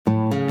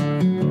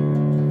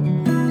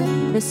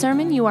The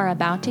sermon you are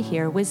about to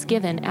hear was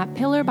given at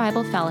Pillar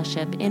Bible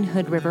Fellowship in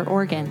Hood River,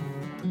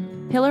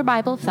 Oregon. Pillar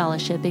Bible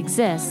Fellowship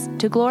exists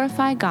to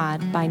glorify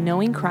God by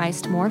knowing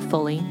Christ more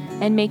fully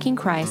and making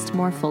Christ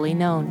more fully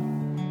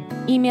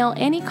known. Email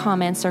any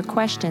comments or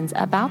questions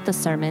about the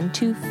sermon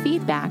to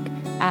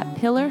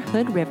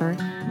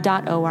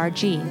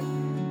feedback@pillarhoodriver.org.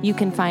 You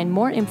can find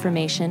more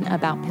information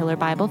about Pillar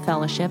Bible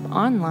Fellowship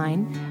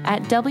online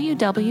at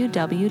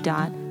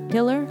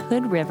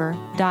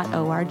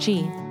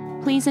www.pillarhoodriver.org.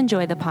 Please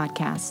enjoy the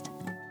podcast.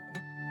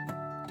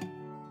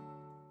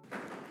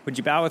 Would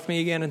you bow with me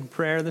again in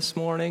prayer this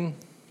morning?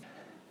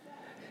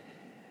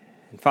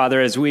 And Father,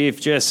 as we've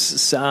just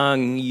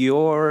sung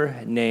your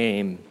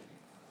name,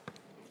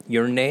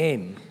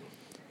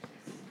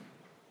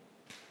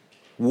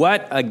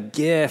 what a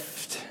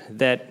gift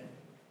that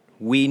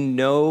we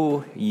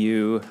know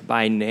you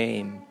by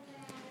name,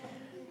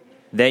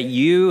 that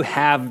you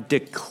have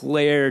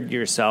declared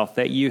yourself,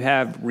 that you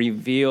have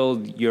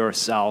revealed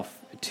yourself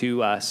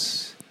to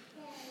us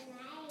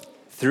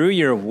through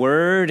your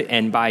word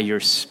and by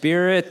your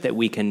Spirit, that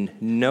we can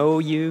know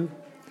you.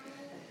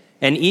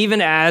 And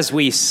even as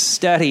we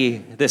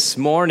study this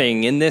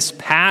morning in this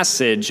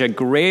passage, a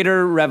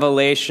greater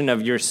revelation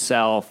of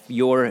yourself,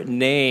 your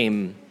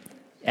name,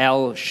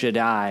 El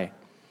Shaddai.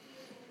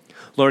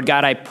 Lord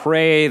God, I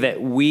pray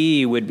that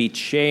we would be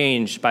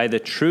changed by the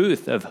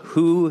truth of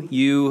who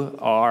you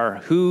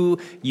are, who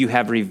you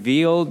have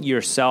revealed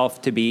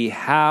yourself to be,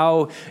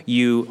 how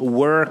you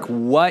work,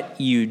 what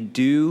you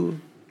do,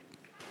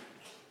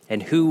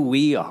 and who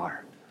we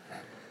are.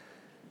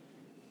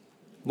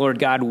 Lord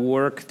God,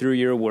 work through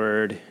your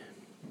word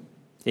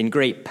in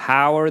great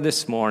power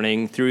this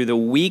morning, through the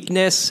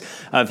weakness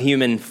of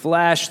human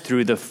flesh,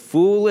 through the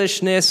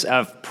foolishness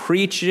of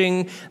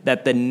preaching,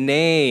 that the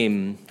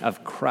name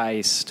of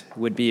Christ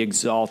would be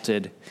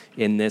exalted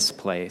in this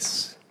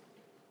place.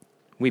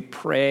 We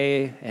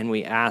pray and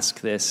we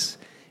ask this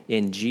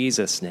in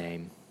Jesus'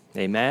 name.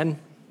 Amen.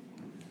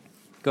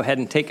 Go ahead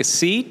and take a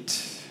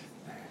seat.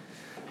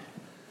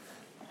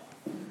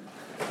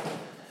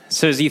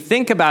 So as you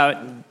think about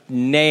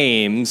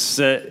names,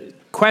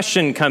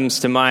 question comes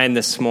to mind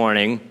this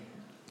morning,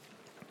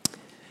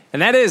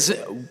 and that is,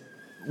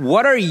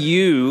 what are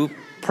you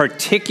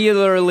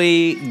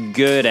particularly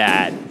good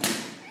at?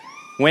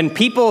 When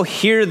people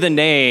hear the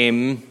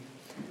name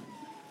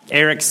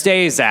Eric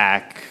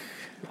Stazak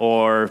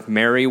or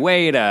Mary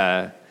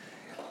Wada,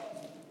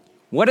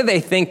 what do they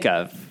think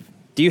of?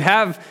 Do you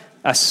have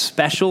a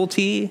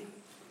specialty?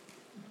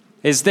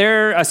 Is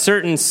there a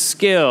certain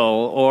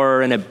skill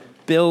or an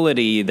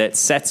ability that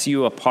sets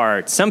you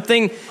apart?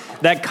 Something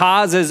that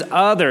causes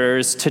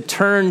others to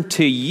turn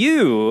to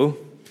you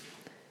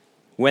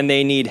when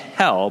they need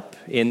help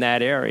in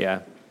that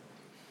area.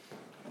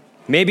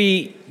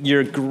 Maybe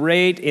you're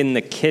great in the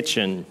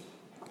kitchen.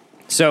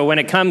 So when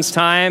it comes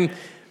time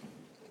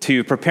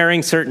to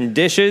preparing certain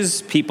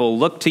dishes, people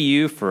look to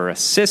you for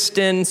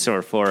assistance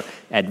or for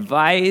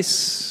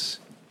advice.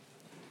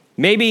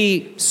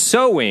 Maybe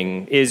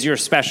sewing is your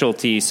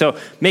specialty. So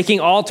making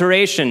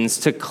alterations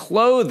to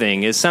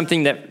clothing is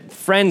something that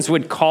friends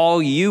would call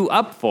you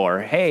up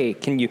for. Hey,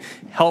 can you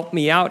help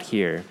me out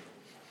here?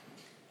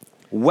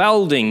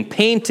 Welding,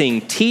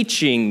 painting,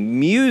 teaching,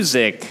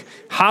 music,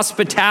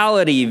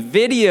 hospitality,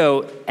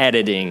 video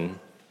editing.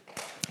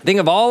 Think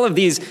of all of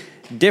these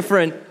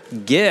different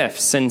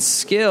gifts and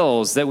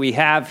skills that we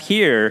have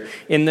here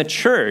in the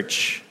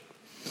church.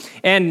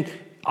 And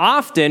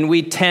often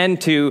we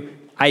tend to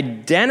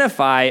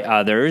identify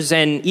others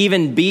and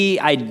even be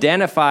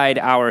identified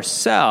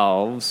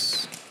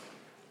ourselves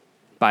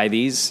by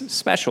these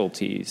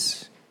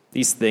specialties,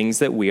 these things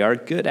that we are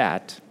good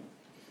at.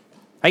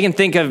 I can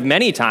think of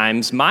many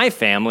times my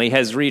family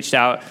has reached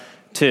out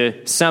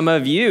to some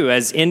of you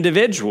as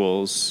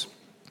individuals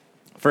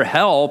for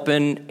help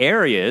in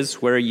areas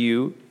where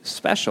you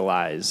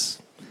specialize.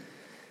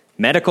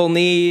 Medical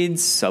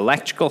needs,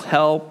 electrical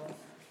help,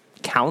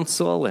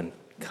 counsel, and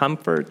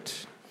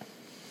comfort.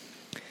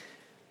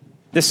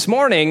 This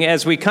morning,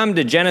 as we come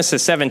to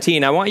Genesis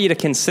 17, I want you to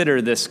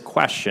consider this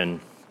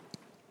question.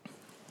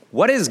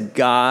 What is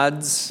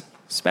God's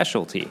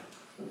specialty?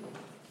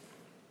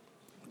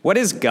 What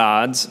is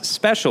God's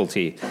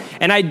specialty?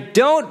 And I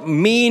don't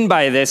mean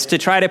by this to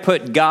try to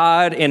put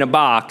God in a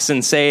box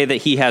and say that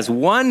he has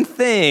one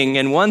thing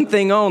and one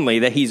thing only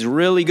that he's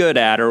really good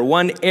at, or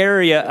one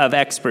area of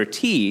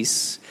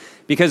expertise,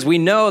 because we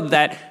know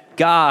that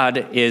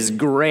God is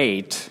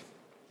great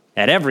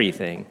at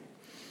everything.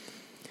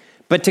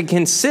 But to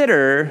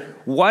consider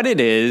what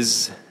it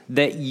is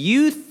that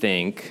you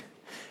think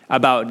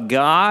about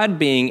God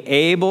being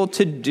able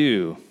to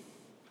do.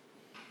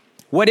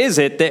 What is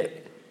it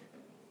that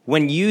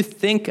when you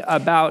think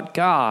about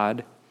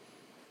God,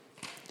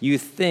 you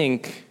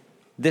think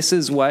this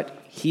is what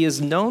he is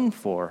known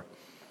for?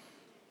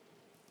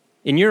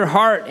 In your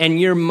heart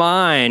and your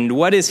mind,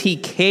 what is he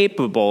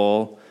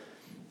capable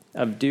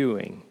of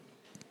doing?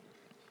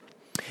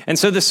 And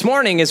so this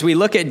morning, as we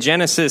look at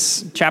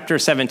Genesis chapter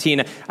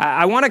 17,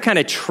 I want to kind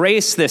of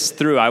trace this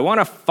through. I want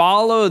to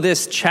follow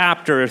this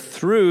chapter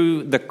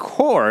through the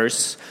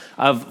course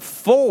of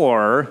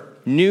 4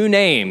 new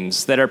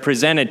names that are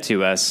presented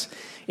to us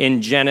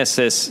in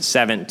Genesis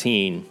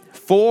 17.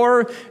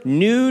 4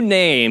 new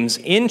names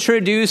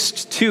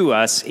introduced to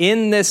us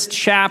in this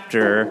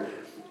chapter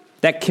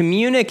that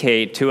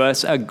communicate to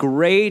us a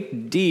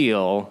great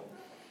deal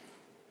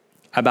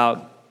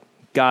about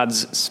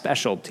God's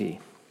specialty,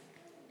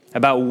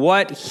 about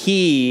what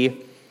he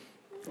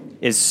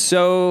is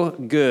so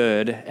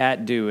good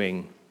at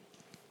doing.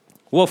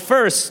 Well,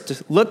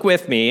 first, look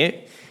with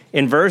me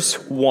in verse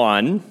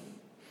 1,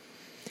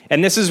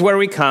 and this is where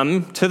we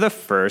come to the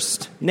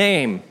first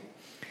name.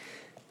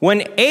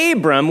 When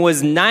Abram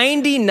was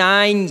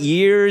 99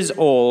 years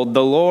old,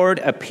 the Lord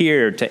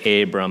appeared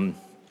to Abram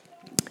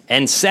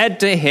and said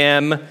to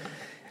him,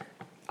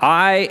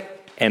 I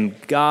am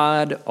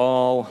God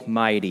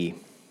Almighty.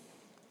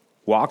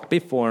 Walk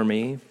before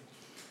me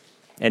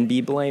and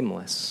be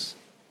blameless.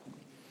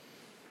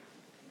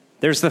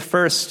 There's the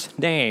first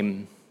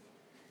name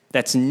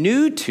that's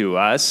new to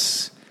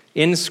us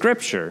in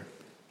Scripture,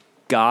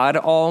 God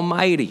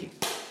Almighty.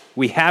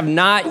 We have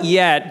not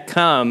yet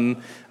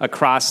come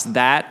across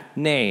that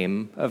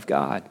name of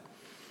God,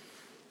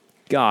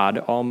 God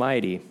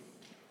Almighty.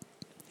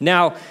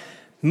 Now,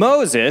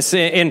 Moses,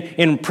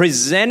 in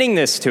presenting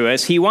this to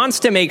us, he wants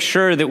to make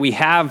sure that we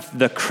have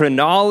the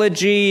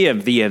chronology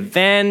of the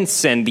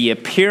events and the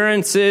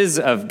appearances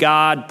of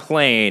God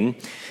plain.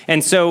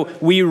 And so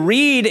we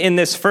read in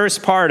this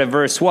first part of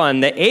verse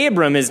 1 that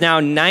Abram is now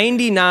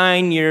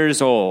 99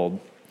 years old.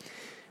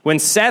 When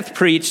Seth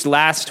preached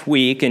last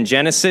week in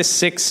Genesis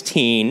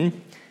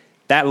 16,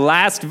 that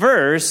last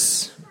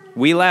verse,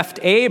 we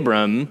left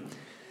Abram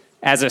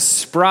as a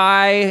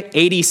spry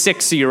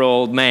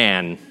 86-year-old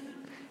man.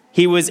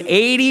 He was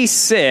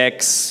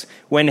 86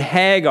 when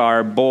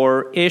Hagar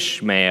bore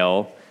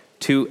Ishmael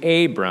to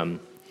Abram.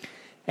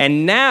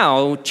 And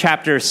now,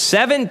 chapter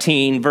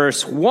 17,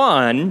 verse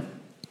 1,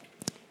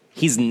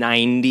 he's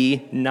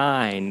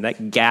 99,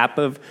 that gap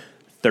of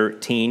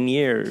 13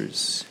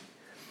 years.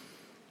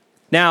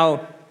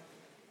 Now,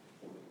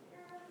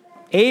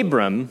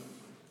 Abram,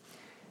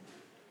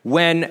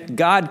 when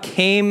God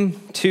came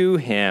to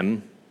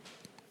him,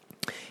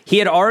 he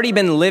had already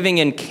been living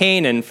in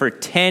Canaan for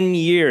 10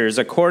 years,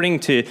 according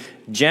to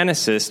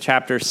Genesis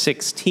chapter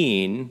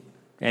 16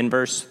 and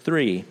verse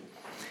 3.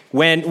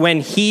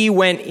 When he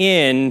went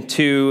in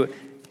to,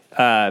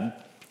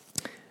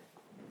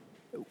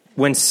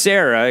 when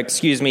Sarah,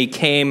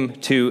 came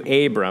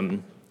to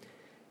Abram,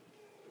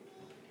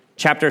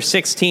 chapter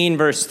 16,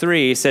 verse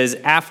 3 says,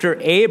 after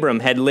Abram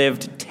had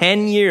lived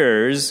 10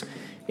 years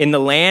in the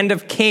land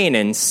of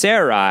Canaan,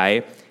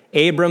 Sarai,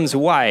 Abram's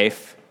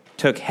wife,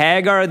 took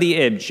Hagar the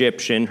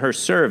Egyptian, her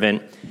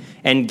servant,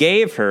 and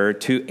gave her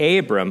to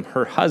Abram,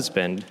 her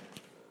husband,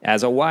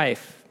 as a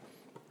wife.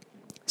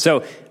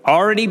 So,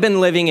 already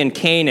been living in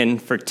Canaan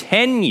for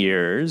 10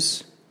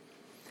 years.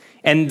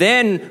 And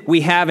then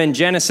we have in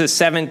Genesis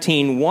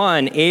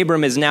 17:1,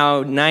 Abram is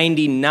now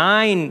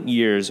 99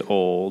 years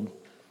old.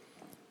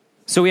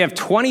 So we have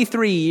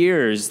 23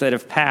 years that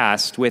have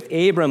passed with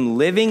Abram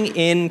living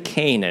in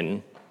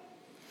Canaan,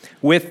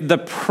 with the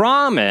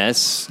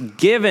promise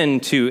given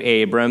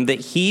to Abram that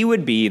he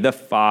would be the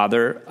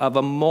father of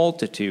a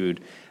multitude,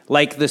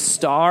 like the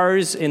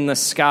stars in the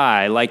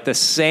sky, like the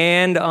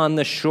sand on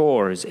the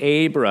shores.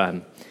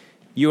 Abram,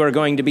 you are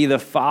going to be the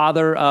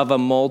father of a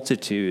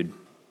multitude.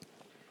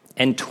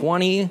 And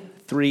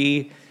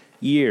 23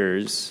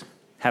 years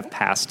have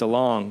passed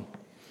along.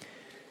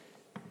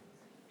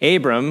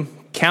 Abram,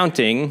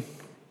 counting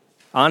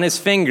on his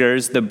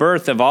fingers the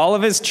birth of all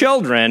of his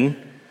children,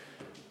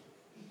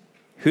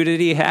 who did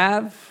he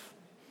have?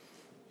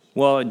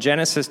 Well,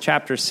 Genesis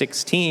chapter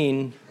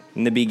 16,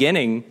 in the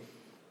beginning,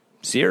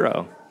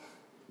 0.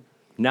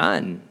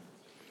 None.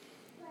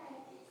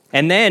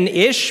 And then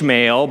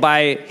Ishmael,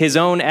 by his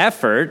own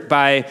effort,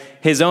 by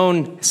his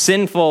own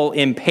sinful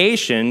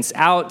impatience,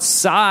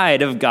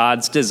 outside of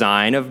God's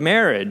design of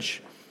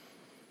marriage.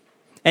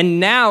 And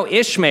now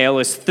Ishmael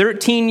is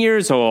 13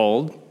 years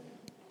old.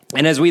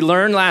 And as we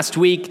learned last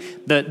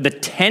week, the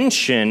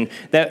tension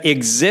that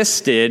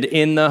existed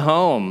in the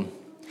home,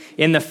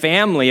 in the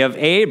family of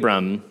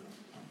Abram,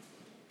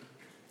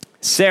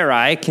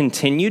 Sarai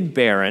continued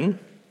barren.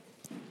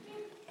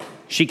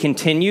 She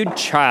continued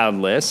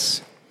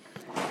childless.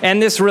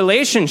 And this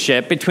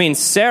relationship between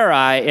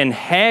Sarai and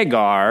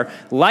Hagar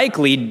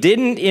likely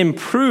didn't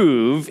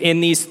improve in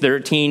these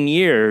 13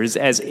 years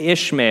as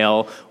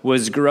Ishmael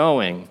was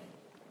growing.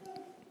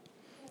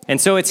 And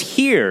so it's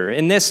here,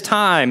 in this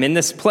time, in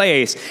this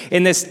place,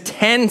 in this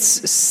tense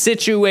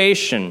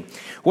situation,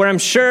 where I'm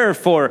sure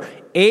for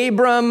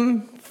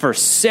Abram, for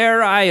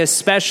Sarai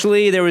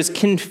especially, there was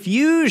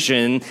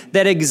confusion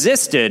that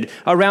existed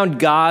around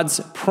God's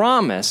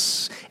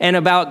promise and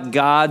about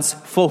God's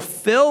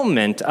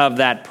fulfillment of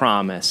that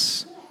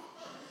promise.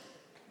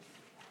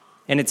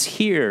 And it's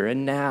here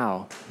and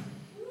now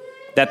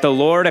that the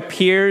Lord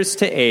appears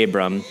to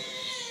Abram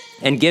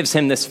and gives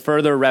him this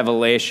further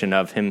revelation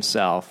of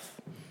himself.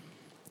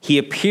 He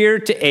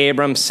appeared to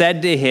Abram,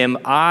 said to him,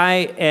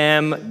 I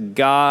am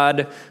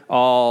God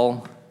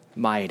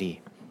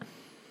Almighty.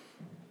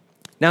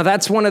 Now,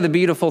 that's one of the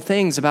beautiful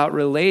things about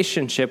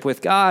relationship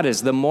with God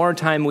is the more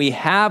time we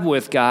have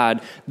with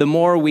God, the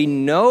more we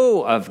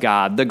know of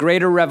God, the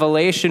greater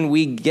revelation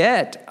we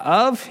get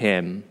of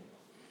him.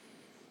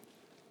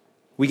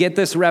 We get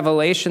this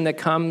revelation that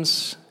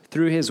comes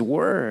through his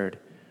word.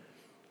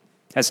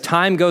 As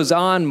time goes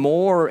on,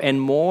 more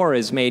and more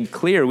is made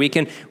clear. We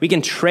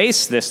can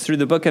trace this through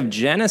the book of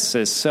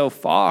Genesis so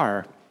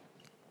far.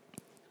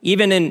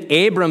 Even in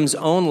Abram's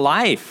own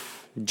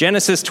life,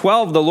 Genesis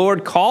 12, the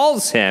Lord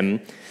calls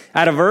him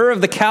out of Ur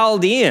of the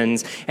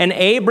Chaldeans, and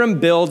Abram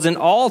builds an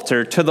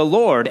altar to the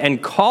Lord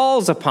and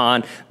calls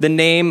upon the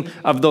name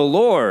of the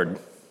Lord.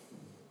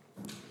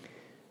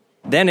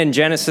 Then in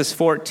Genesis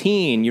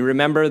 14, you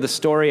remember the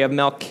story of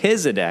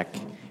Melchizedek,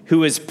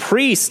 who is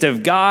priest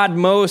of God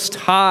Most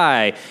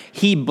High.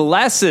 He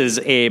blesses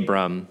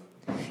Abram,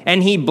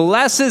 and he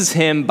blesses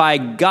him by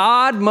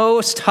God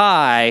Most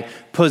High,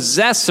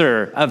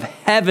 possessor of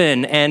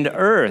heaven and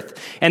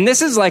earth. And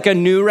this is like a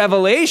new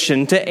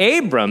revelation to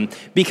Abram,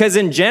 because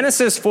in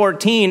Genesis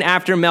 14,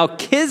 after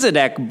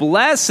Melchizedek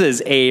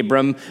blesses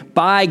Abram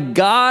by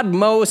God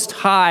Most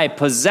High,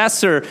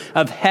 possessor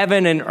of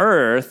heaven and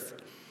earth,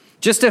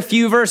 just a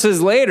few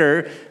verses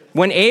later,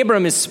 when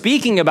Abram is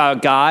speaking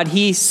about God,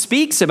 he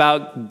speaks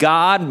about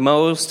God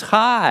Most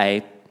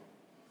High.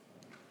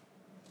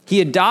 He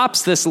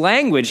adopts this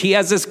language. He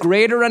has this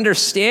greater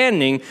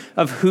understanding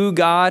of who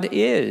God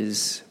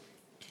is.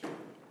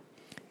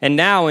 And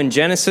now in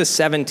Genesis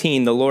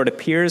 17, the Lord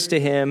appears to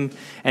him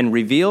and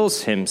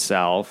reveals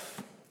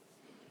himself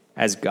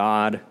as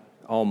God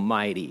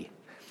Almighty.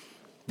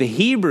 The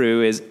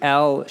Hebrew is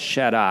El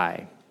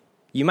Shaddai.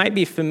 You might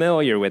be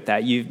familiar with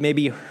that. You've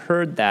maybe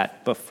heard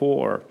that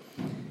before.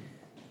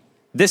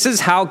 This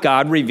is how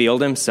God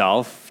revealed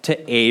himself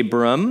to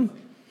Abram,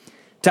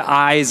 to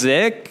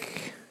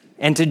Isaac,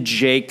 and to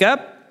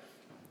Jacob.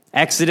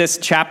 Exodus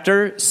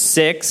chapter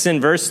 6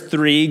 and verse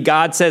 3,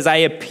 God says, I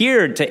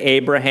appeared to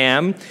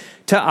Abraham,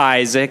 to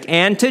Isaac,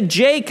 and to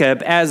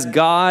Jacob as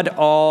God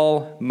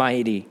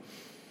Almighty.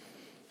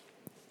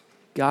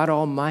 God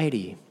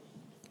Almighty.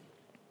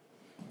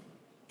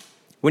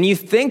 When you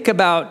think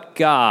about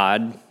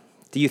God,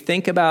 do you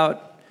think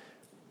about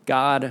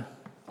God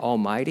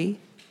Almighty?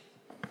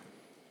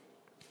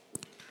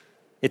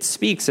 It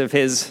speaks of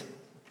his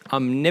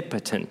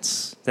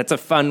omnipotence. That's a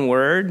fun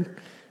word,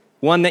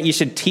 one that you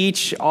should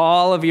teach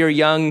all of your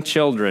young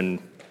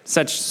children.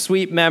 Such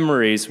sweet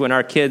memories when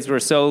our kids were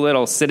so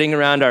little, sitting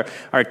around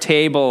our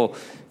table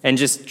and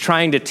just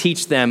trying to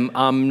teach them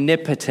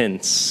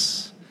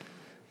omnipotence.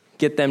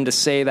 Get them to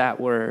say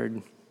that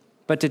word,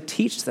 but to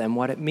teach them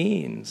what it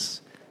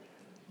means.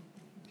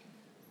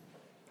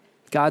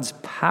 God's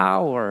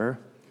power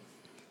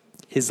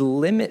is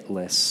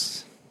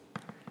limitless.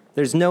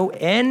 There's no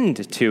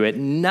end to it.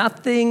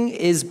 Nothing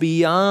is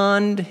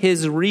beyond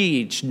his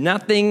reach.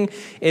 Nothing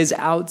is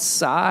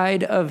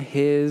outside of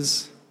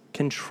his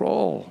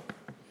control.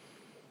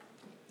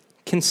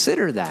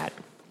 Consider that.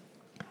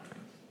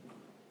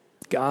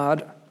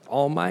 God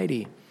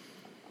Almighty.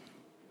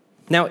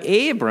 Now,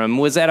 Abram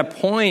was at a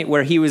point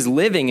where he was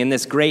living in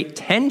this great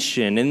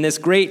tension, in this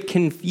great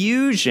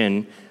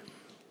confusion,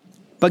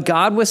 but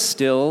God was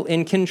still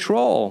in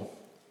control.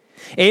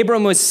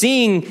 Abram was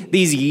seeing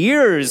these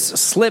years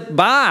slip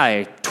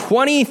by,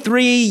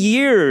 23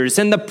 years,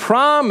 and the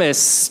promise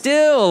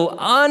still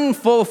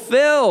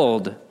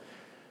unfulfilled.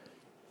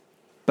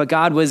 But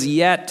God was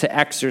yet to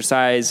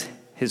exercise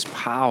his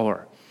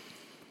power.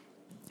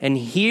 And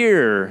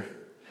here,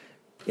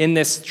 in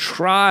this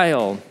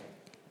trial,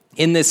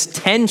 in this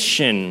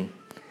tension,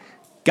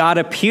 God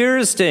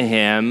appears to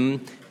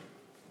him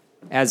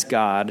as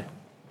God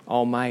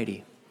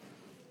Almighty.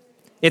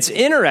 It's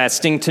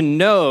interesting to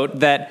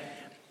note that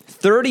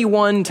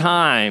 31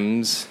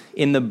 times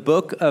in the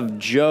book of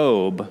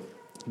Job,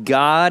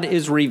 God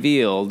is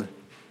revealed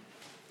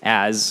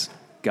as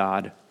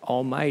God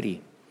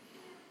Almighty.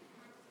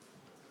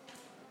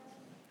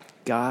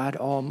 God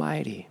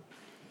Almighty.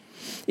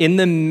 In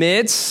the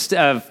midst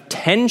of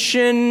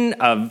tension,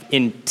 of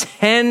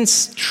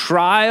intense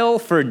trial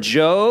for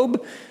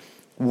Job,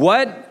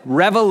 what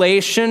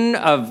revelation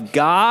of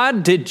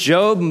God did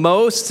Job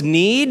most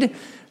need?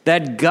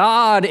 That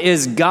God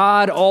is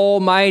God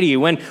Almighty.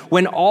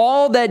 When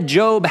all that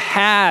Job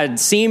had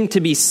seemed to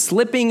be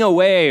slipping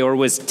away or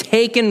was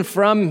taken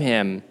from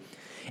him,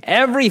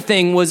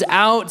 everything was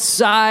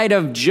outside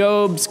of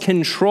Job's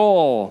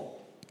control.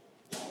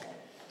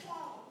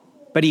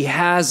 But he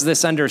has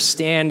this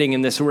understanding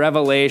and this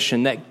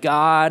revelation that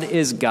God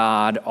is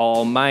God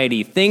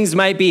Almighty. Things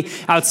might be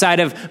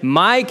outside of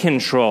my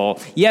control.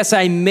 Yes,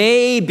 I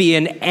may be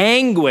in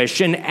anguish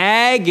and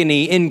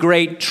agony, in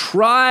great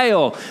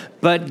trial,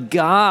 but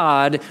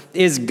God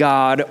is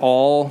God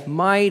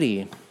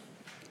Almighty.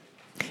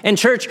 And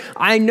church,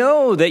 I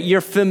know that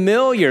you're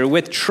familiar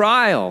with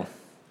trial.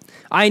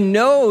 I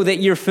know that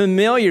you're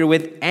familiar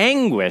with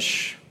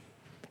anguish.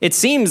 It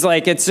seems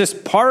like it's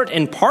just part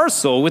and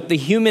parcel with the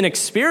human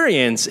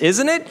experience,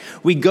 isn't it?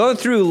 We go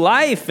through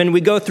life and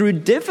we go through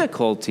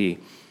difficulty.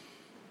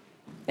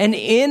 And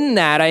in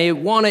that, I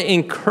want to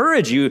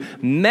encourage you,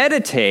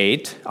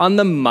 meditate on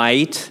the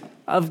might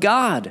of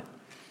God.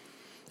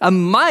 A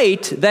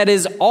might that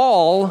is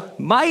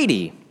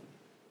almighty.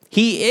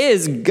 He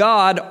is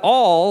God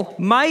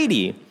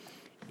Almighty,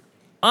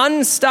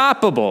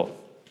 unstoppable,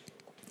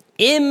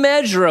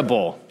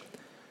 immeasurable.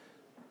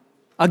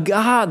 A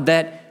God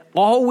that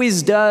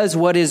always does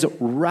what is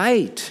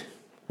right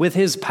with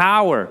his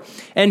power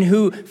and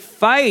who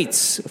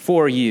fights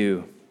for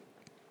you.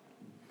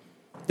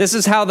 This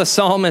is how the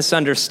psalmist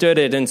understood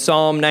it in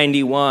Psalm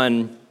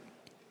 91.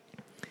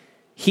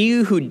 He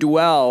who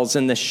dwells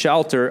in the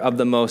shelter of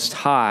the Most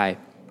High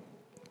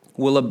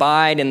will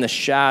abide in the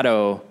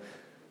shadow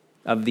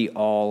of the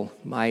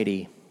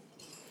Almighty.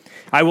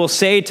 I will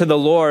say to the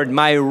Lord,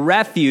 my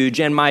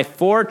refuge and my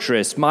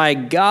fortress, my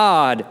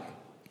God,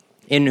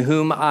 in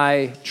whom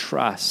I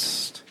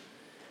trust.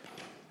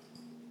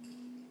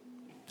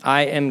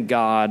 I am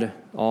God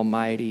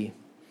Almighty.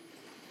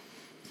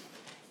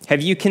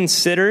 Have you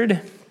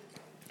considered,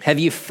 have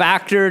you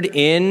factored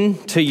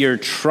into your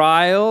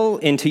trial,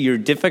 into your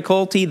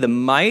difficulty, the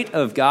might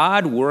of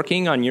God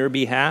working on your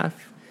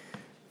behalf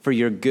for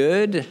your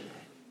good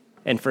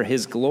and for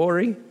his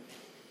glory?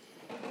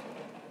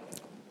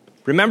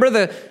 Remember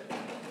the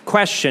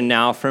question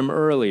now from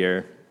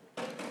earlier.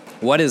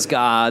 What is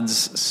God's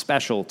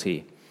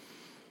specialty?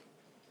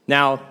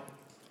 Now,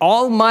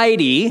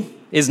 Almighty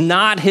is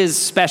not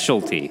his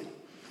specialty,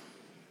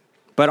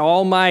 but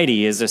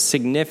Almighty is a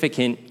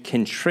significant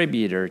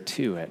contributor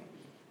to it.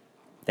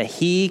 That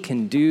he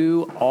can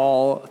do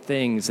all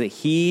things, that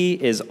he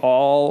is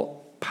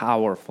all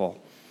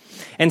powerful.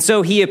 And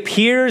so he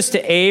appears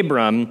to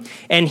Abram,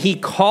 and he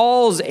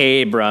calls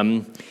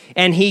Abram,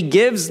 and he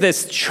gives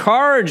this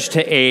charge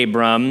to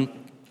Abram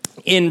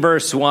in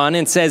verse 1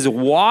 and says,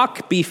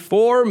 walk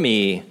before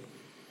me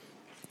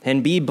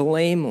and be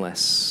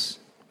blameless.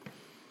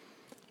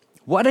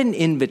 What an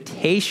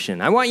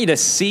invitation. I want you to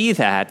see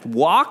that.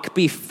 Walk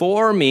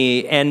before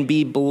me and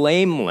be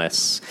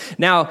blameless.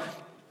 Now,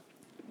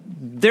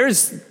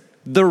 there's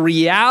the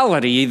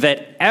reality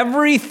that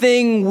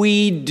everything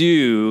we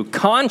do,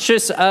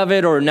 conscious of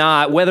it or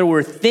not, whether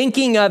we're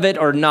thinking of it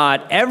or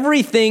not,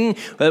 everything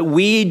that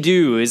we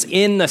do is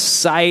in the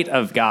sight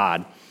of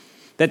God.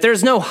 That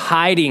there's no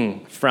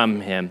hiding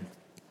from him.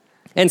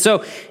 And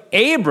so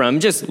Abram,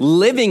 just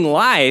living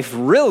life,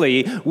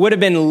 really would have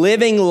been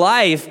living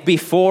life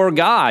before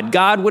God.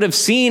 God would have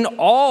seen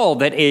all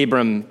that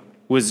Abram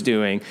was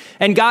doing.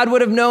 And God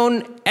would have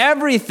known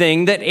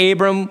everything that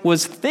Abram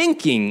was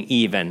thinking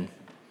even.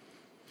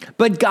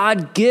 But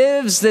God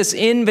gives this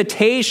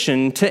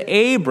invitation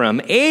to Abram.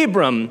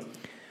 Abram,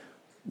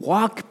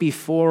 walk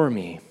before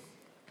me.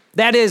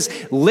 That is,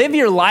 live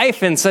your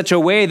life in such a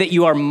way that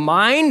you are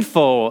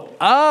mindful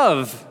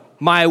of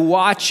my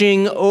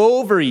watching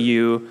over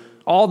you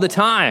all the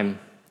time.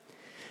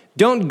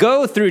 Don't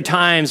go through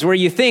times where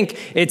you think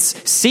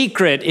it's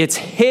secret, it's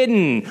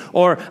hidden,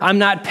 or I'm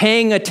not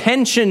paying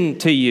attention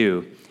to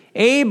you.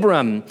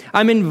 Abram,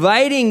 I'm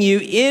inviting you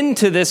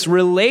into this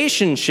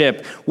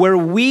relationship where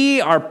we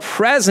are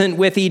present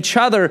with each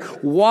other.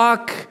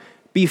 Walk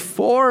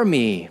before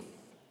me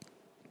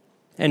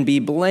and be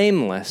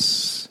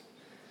blameless.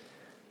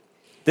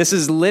 This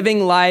is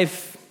living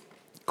life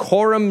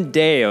coram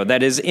Deo,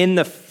 that is in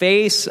the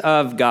face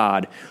of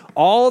God.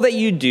 All that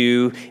you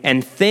do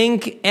and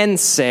think and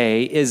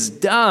say is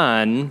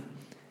done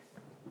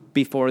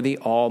before the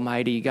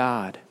Almighty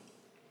God.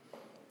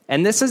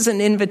 And this is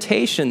an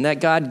invitation that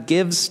God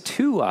gives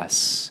to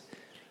us.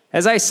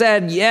 As I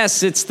said,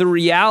 yes, it's the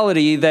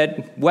reality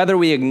that whether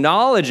we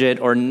acknowledge it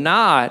or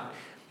not,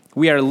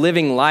 we are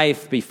living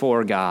life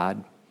before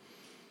God.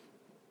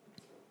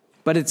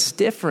 But it's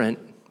different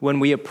when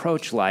we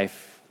approach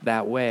life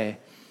that way,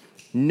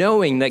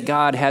 knowing that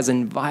God has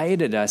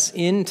invited us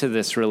into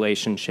this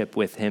relationship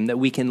with him, that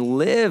we can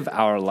live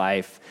our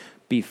life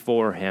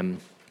before him.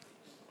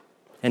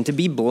 And to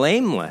be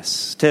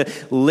blameless, to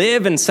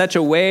live in such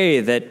a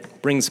way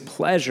that brings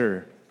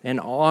pleasure and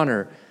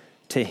honor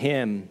to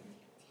him.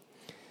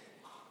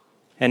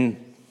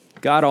 And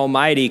God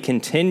Almighty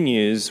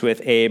continues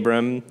with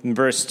Abram in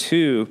verse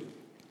 2,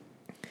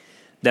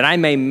 that I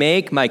may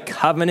make my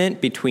covenant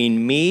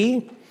between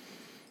me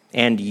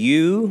and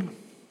you,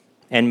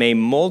 and may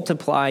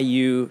multiply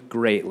you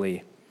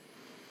greatly.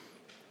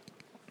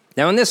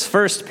 Now in this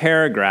first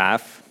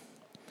paragraph,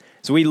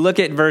 as we look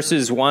at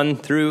verses 1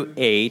 through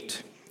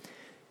 8,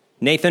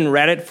 Nathan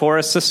read it for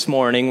us this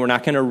morning. We're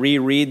not going to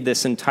reread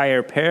this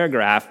entire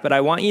paragraph, but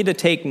I want you to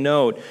take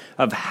note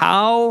of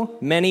how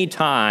many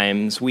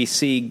times we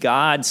see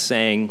God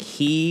saying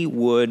he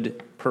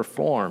would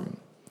perform.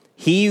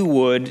 He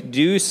would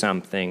do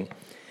something.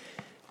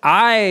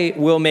 I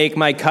will make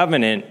my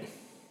covenant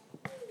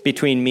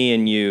between me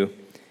and you,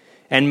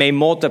 and may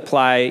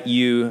multiply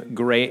you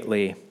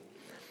greatly.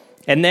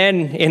 And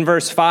then in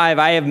verse 5,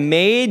 I have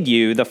made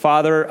you the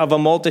father of a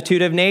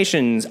multitude of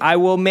nations. I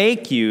will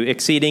make you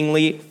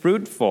exceedingly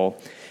fruitful.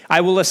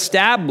 I will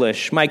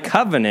establish my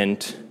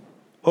covenant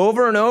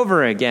over and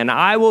over again.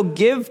 I will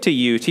give to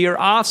you, to your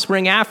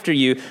offspring after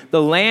you,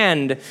 the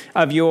land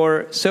of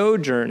your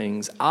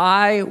sojournings.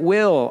 I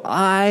will.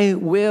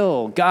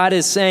 God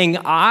is saying,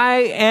 I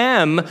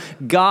am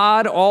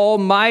God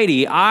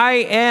Almighty. I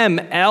am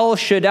El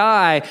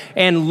Shaddai,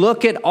 and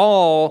look at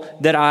all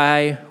that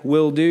I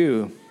will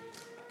do.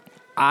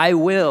 I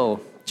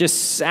will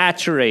just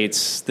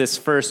saturates this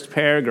first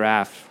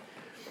paragraph.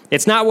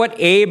 It's not what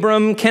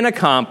Abram can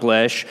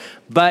accomplish,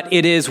 but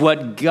it is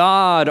what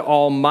God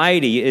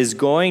Almighty is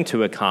going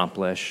to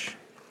accomplish.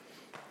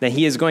 That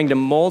he is going to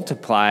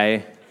multiply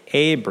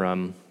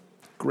Abram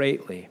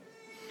greatly.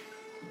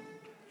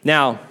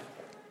 Now,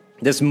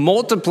 this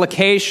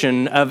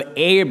multiplication of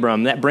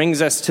Abram, that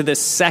brings us to the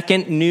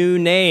second new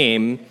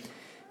name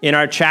in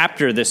our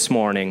chapter this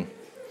morning.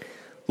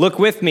 Look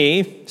with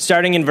me,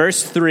 starting in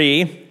verse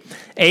 3.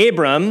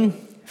 Abram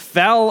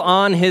fell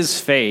on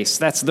his face.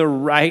 That's the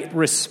right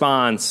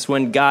response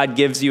when God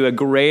gives you a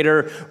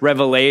greater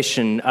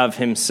revelation of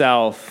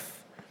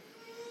himself.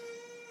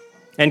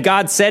 And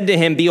God said to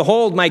him,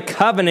 behold, my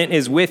covenant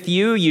is with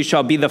you. You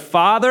shall be the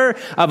father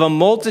of a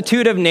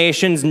multitude of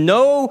nations.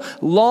 No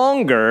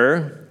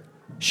longer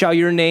shall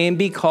your name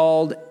be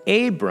called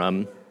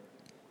Abram,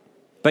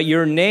 but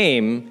your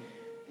name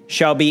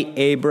shall be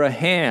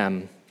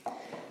Abraham.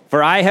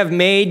 For I have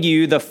made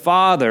you the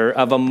father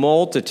of a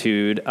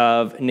multitude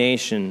of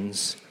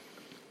nations.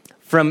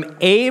 From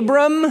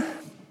Abram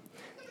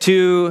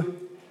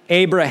to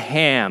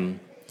Abraham.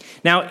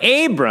 Now,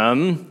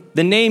 Abram,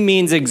 the name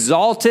means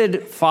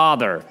exalted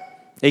father.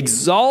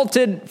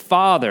 Exalted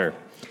father.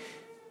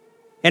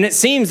 And it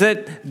seems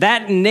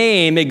that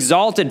name,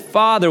 exalted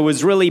father,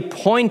 was really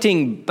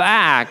pointing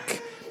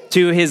back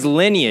to his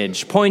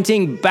lineage,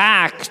 pointing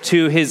back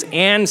to his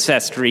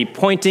ancestry,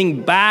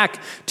 pointing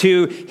back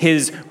to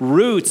his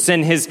roots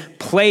and his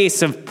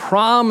place of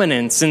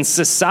prominence in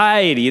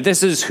society.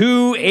 This is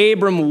who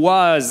Abram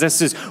was.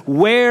 This is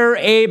where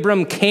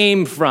Abram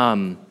came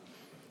from.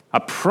 A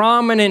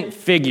prominent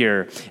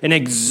figure, an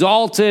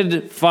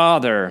exalted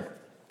father.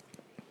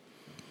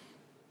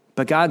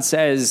 But God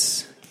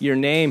says, your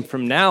name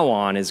from now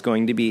on is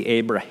going to be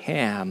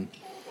Abraham.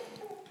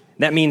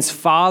 That means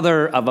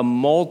father of a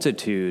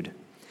multitude.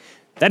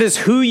 That is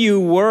who you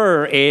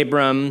were,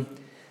 Abram.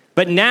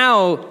 But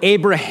now,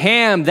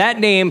 Abraham, that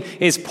name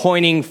is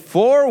pointing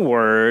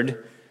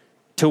forward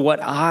to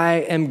what I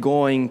am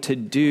going to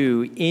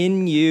do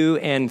in you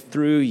and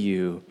through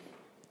you,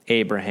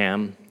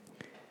 Abraham,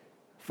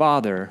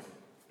 father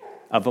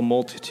of a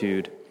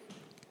multitude.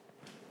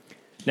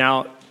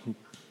 Now,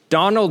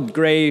 Donald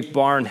Gray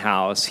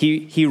Barnhouse,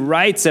 he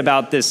writes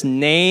about this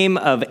name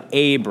of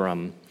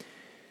Abram.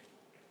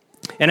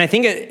 And I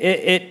think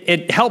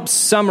it helps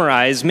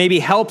summarize, maybe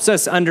helps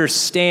us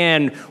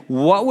understand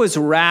what was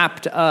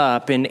wrapped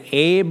up in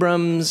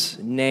Abram's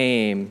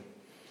name.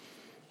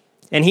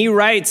 And he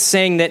writes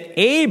saying that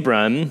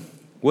Abram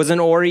was an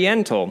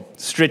Oriental,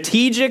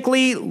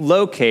 strategically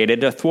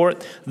located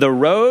athwart the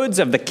roads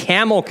of the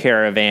camel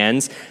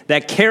caravans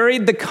that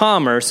carried the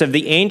commerce of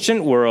the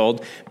ancient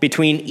world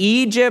between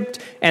Egypt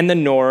and the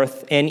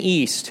north and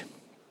east.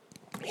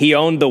 He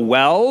owned the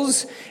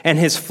wells, and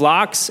his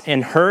flocks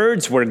and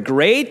herds were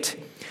great.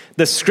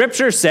 The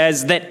scripture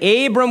says that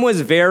Abram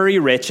was very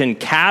rich in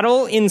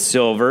cattle, in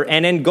silver,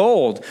 and in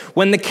gold.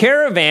 When the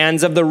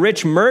caravans of the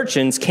rich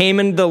merchants came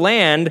into the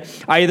land,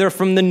 either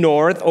from the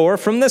north or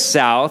from the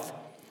south,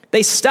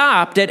 they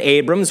stopped at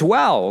Abram's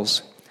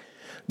wells.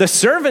 The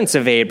servants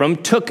of Abram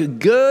took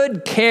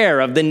good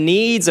care of the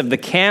needs of the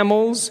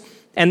camels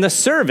and the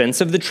servants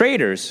of the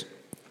traders.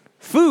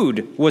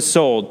 Food was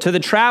sold to the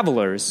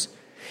travelers.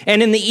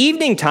 And in the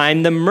evening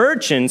time, the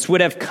merchants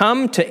would have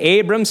come to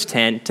Abram's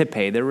tent to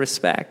pay their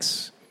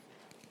respects.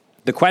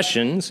 The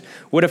questions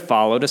would have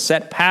followed a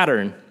set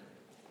pattern.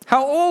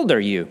 How old are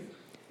you?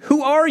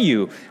 Who are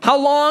you? How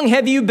long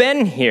have you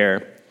been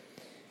here?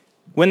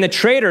 When the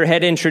trader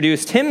had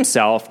introduced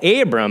himself,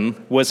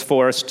 Abram was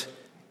forced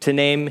to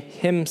name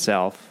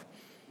himself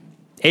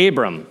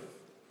Abram,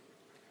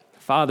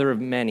 father of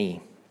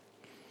many.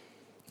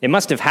 It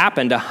must have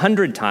happened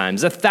 100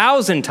 times,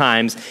 1,000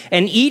 times,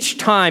 and each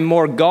time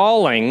more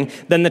galling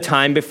than the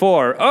time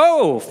before.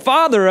 Oh,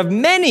 father of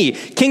many,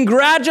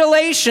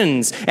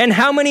 congratulations! And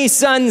how many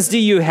sons do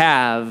you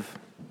have?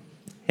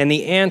 And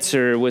the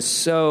answer was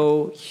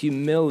so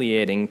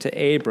humiliating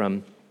to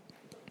Abram.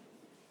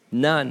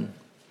 None.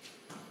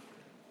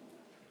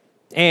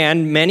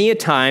 And many a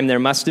time there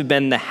must have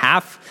been the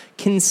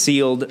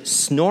half-concealed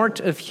snort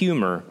of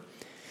humor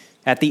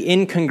at the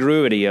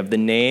incongruity of the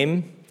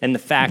name and the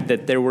fact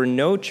that there were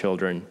no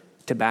children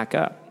to back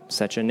up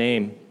such a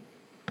name.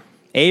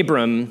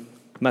 Abram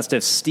must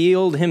have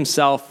steeled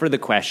himself for the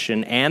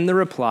question and the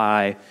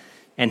reply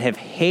and have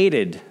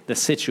hated the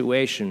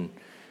situation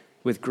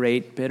with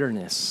great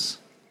bitterness.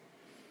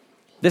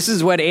 This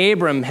is what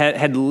Abram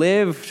had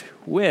lived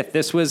with.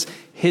 This was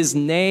his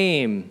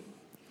name.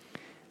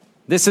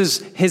 This is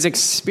his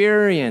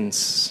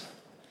experience.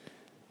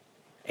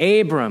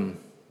 Abram,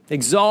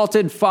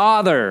 exalted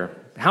father.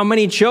 How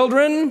many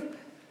children?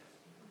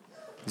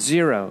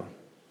 0,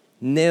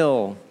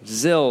 nil,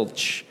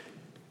 zilch,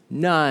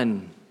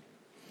 none.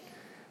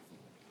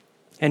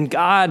 And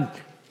God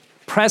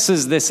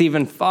presses this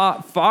even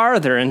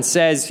farther and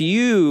says,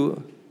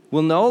 you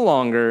will no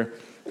longer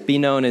be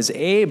known as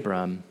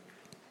Abram.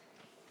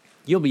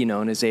 You'll be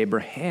known as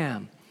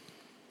Abraham,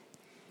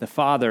 the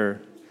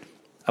father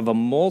of a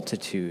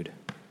multitude.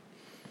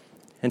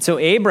 And so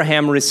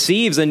Abraham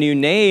receives a new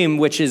name,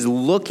 which is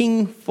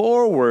looking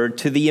forward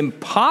to the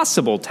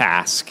impossible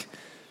task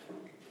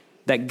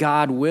that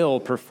God will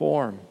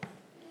perform.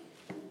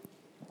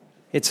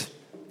 It's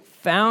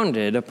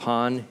founded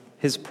upon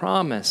his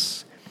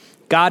promise.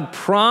 God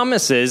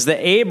promises that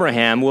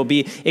Abraham will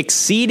be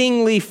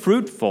exceedingly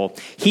fruitful.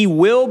 He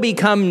will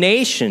become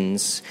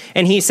nations,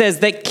 and he says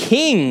that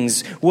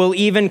kings will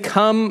even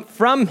come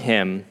from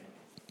him.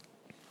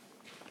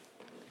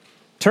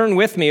 Turn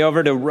with me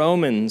over to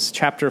Romans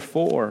chapter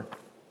 4.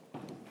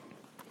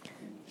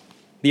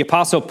 The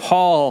Apostle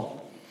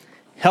Paul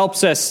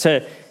helps us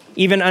to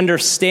even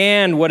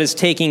understand what is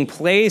taking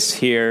place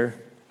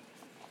here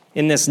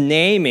in this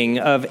naming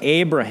of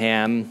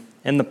Abraham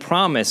and the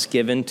promise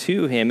given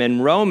to him.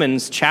 In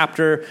Romans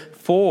chapter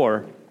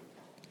 4,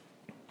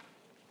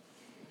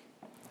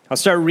 I'll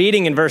start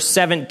reading in verse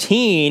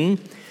 17.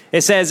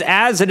 It says,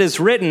 "As it is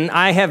written,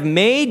 I have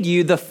made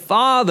you the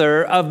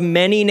father of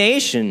many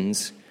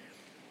nations,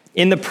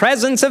 in the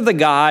presence of the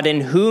God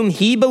in whom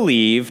he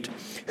believed,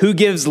 who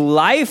gives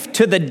life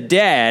to the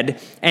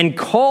dead and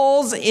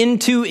calls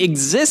into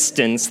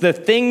existence the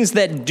things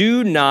that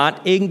do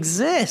not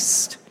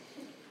exist."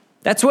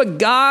 That's what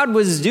God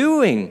was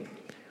doing,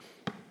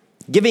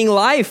 giving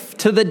life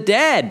to the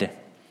dead.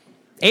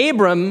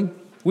 Abram,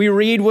 we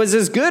read, was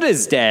as good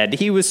as dead.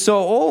 He was so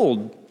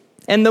old.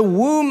 And the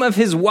womb of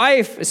his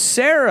wife,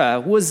 Sarah,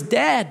 was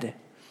dead.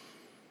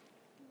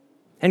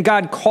 And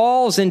God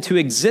calls into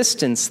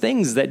existence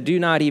things that do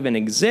not even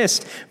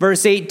exist.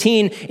 Verse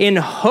 18, in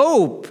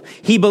hope,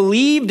 he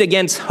believed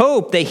against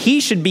hope that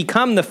he should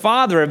become the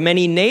father of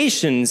many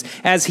nations,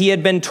 as he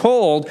had been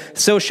told,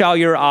 so shall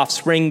your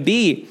offspring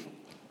be.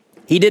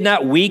 He did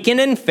not weaken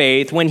in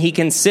faith when he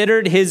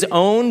considered his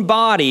own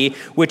body,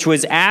 which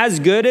was as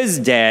good as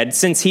dead,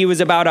 since he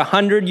was about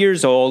 100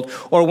 years old,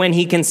 or when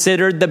he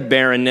considered the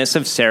barrenness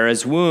of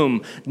Sarah's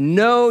womb.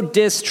 No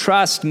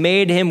distrust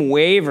made him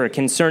waver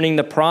concerning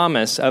the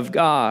promise of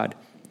God,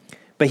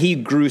 but he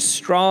grew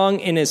strong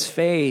in his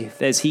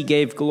faith as he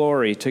gave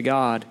glory to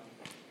God,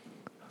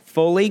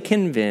 fully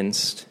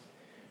convinced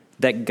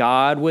that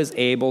God was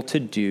able to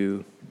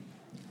do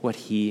what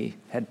he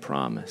had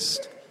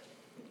promised.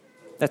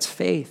 That's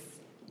faith.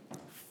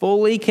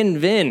 Fully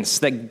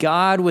convinced that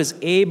God was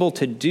able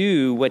to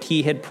do what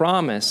he had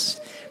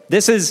promised.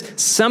 This is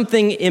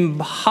something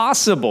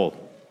impossible.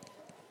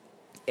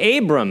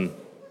 Abram,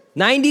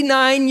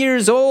 99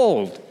 years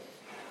old,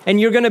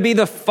 and you're going to be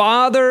the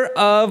father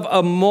of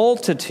a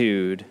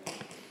multitude.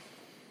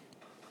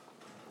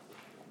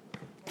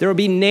 There will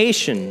be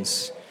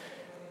nations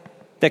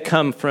that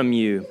come from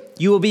you.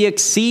 You will be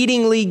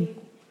exceedingly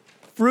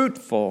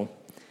fruitful,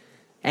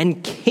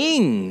 and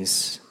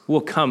kings will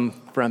come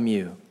from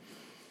you.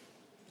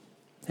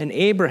 And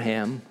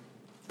Abraham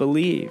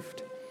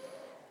believed.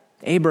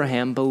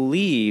 Abraham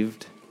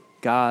believed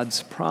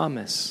God's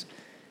promise.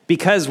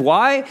 Because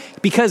why?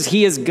 Because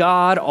he is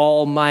God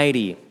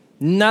Almighty.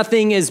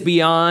 Nothing is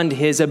beyond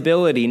his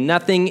ability.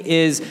 Nothing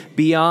is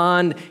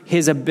beyond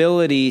his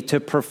ability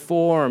to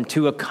perform,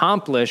 to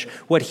accomplish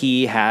what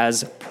he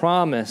has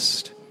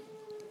promised.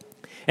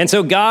 And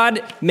so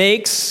God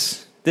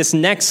makes this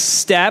next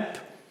step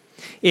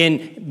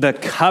in the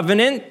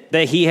covenant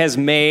that he has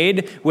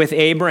made with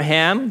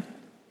Abraham.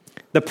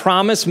 The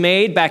promise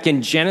made back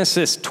in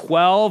Genesis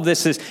 12,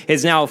 this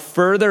is now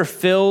further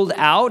filled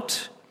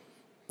out.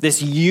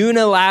 This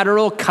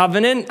unilateral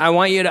covenant, I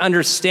want you to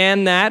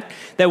understand that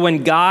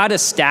when God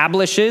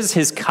establishes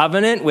his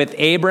covenant with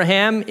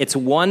Abraham, it's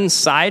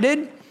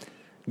one-sided.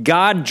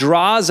 God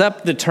draws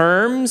up the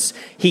terms.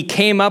 He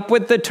came up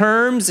with the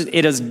terms.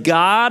 It is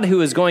God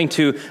who is going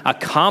to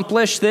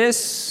accomplish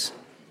this.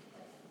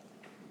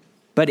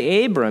 But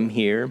Abram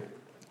here,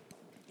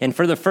 and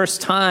for the first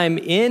time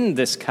in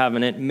this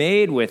covenant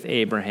made with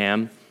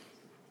Abraham,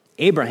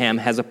 Abraham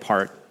has a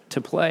part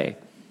to play.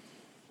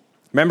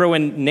 Remember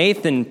when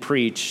Nathan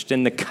preached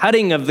in the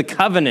cutting of the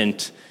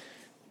covenant,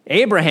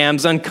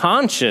 Abraham's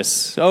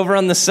unconscious over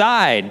on the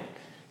side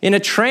in a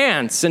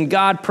trance, and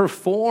God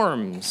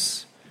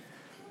performs.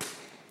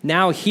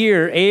 Now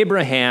here,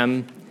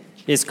 Abraham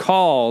is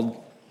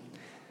called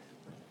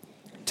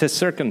to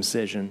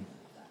circumcision.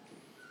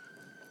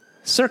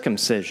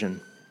 Circumcision.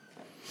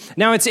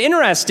 Now, it's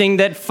interesting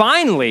that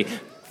finally,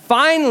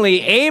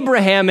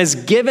 Abraham is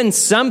given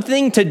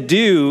something to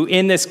do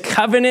in this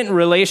covenant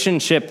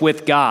relationship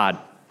with God.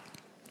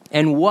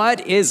 And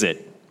what is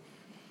it?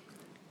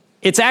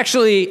 It's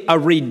actually a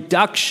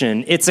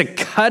reduction. It's a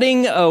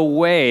cutting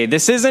away.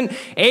 This isn't,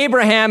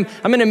 Abraham,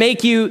 I'm going to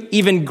make you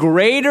even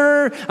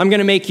greater. I'm going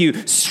to make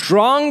you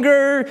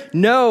stronger.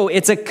 No,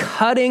 it's a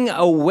cutting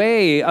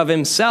away of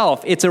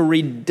himself. It's a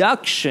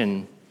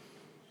reduction.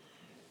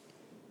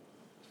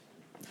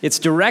 It's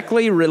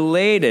directly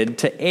related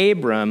to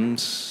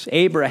Abraham's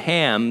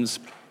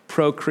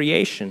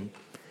procreation.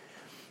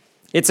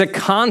 It's a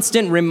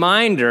constant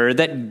reminder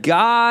that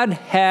God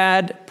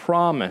had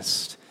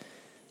promised,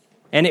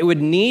 and it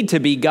would need to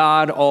be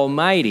God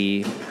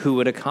Almighty who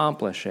would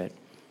accomplish it.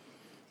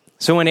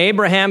 So when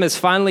Abraham is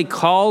finally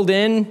called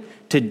in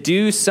to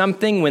do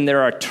something, when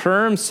there are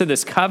terms to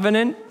this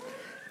covenant,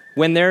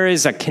 when there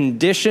is a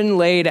condition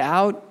laid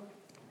out,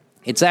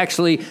 it's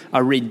actually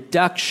a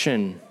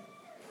reduction,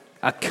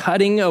 a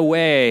cutting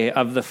away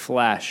of the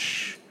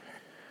flesh.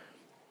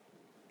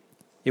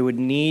 It would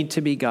need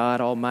to be God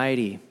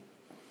Almighty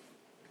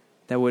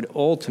that would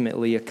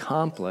ultimately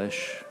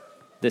accomplish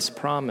this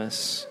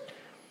promise.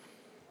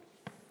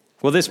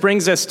 Well, this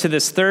brings us to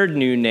this third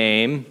new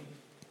name,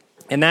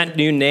 and that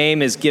new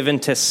name is given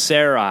to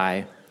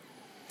Sarai.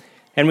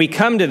 And we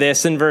come to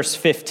this in verse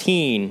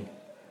 15.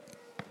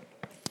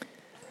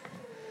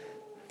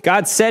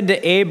 God said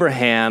to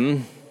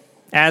Abraham,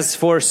 "As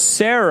for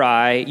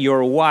Sarai,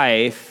 your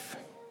wife,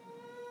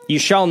 you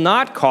shall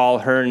not call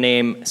her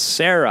name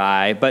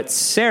Sarai, but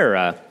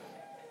Sarah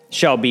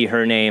shall be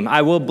her name.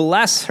 I will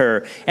bless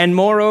her, and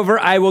moreover,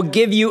 I will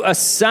give you a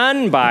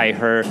son by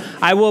her.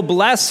 I will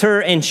bless her,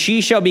 and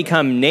she shall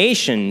become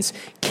nations.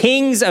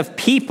 Kings of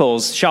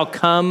peoples shall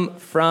come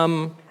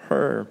from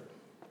her."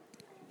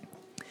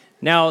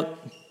 Now,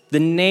 the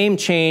name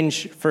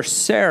change for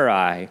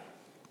Sarai.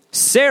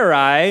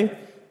 Sarai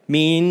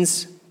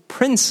means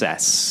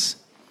princess.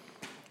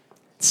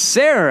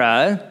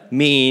 Sarah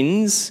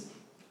means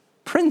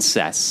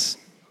princess.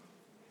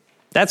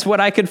 That's what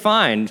I could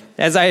find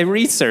as I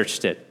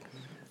researched it.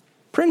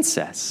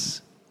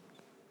 Princess.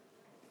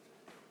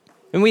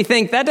 And we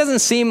think that doesn't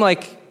seem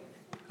like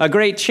a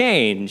great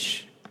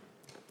change.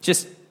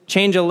 Just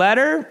change a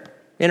letter,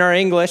 in our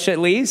English at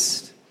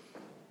least.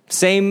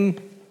 Same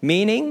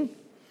meaning.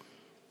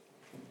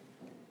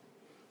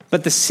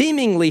 But the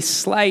seemingly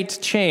slight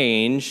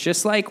change,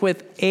 just like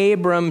with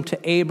Abram to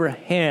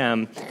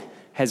Abraham,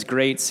 has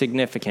great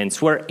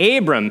significance. Where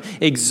Abram,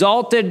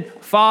 exalted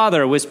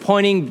father, was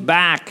pointing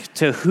back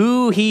to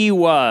who he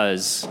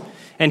was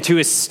and to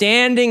his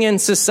standing in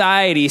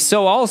society,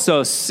 so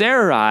also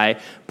Sarai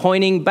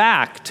pointing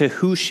back to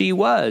who she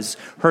was,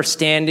 her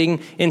standing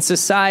in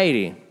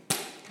society.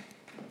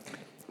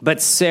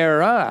 But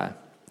Sarah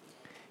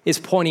is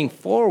pointing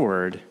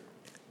forward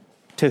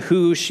to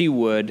who she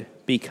would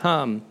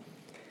become.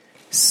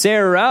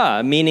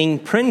 Sarah, meaning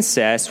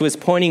princess, was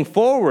pointing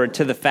forward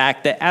to the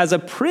fact that as a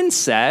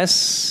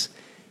princess,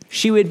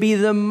 she would be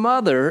the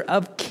mother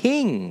of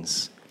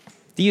kings.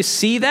 Do you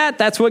see that?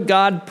 That's what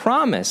God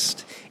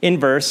promised in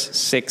verse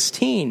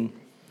 16.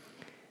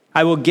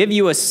 "I will give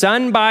you a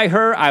son by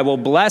her, I will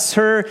bless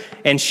her,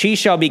 and she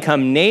shall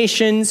become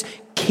nations.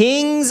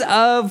 Kings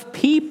of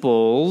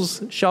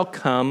peoples shall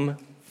come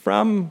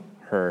from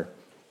her."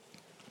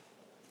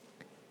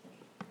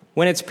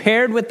 When it's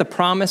paired with the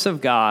promise of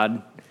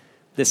God,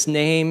 this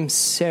name,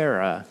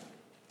 Sarah,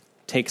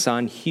 takes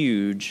on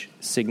huge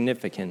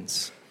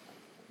significance.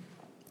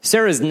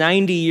 Sarah is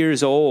 90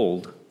 years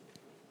old.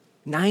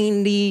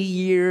 90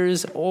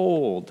 years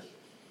old.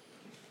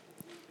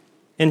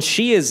 And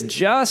she is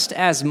just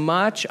as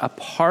much a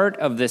part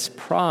of this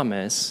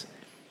promise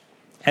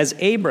as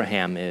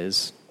Abraham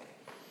is.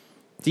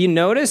 Do you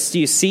notice? Do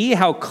you see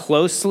how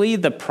closely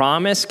the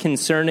promise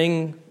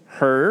concerning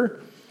her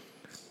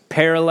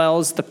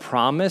parallels the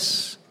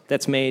promise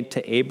that's made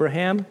to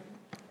Abraham?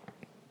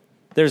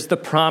 There's the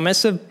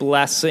promise of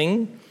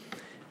blessing,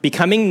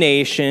 becoming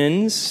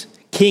nations,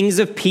 kings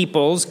of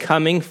peoples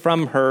coming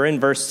from her in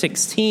verse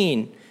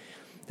 16.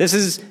 This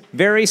is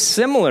very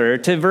similar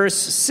to verse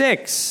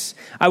 6.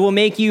 "I will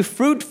make you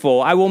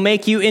fruitful. I will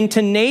make you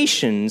into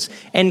nations,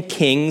 and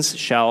kings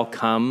shall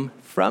come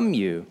from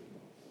you."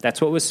 That's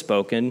what was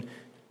spoken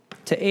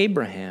to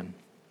Abraham.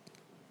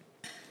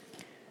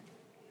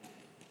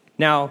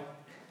 Now,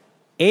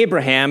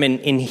 Abraham,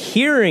 in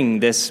hearing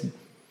this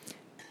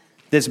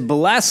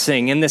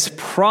blessing and this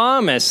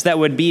promise that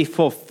would be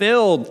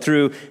fulfilled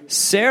through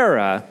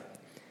Sarah,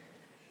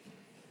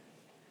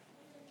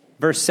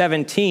 verse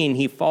 17,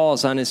 he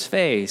falls on his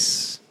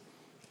face,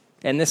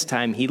 and this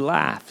time he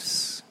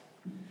laughs.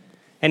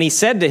 And he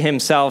said to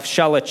himself,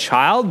 "Shall a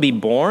child be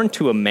born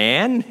to a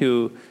man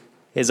who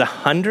is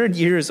 100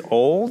 years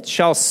old?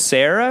 Shall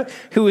Sarah,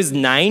 who is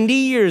 90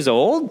 years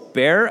old,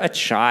 bear a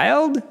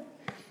child?"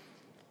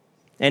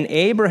 And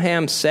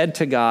Abraham said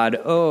to God,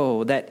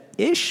 "Oh, that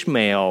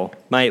Ishmael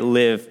might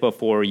live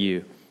before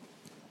you."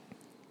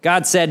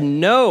 God said,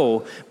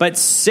 "No, but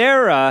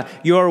Sarah,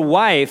 your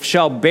wife,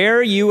 shall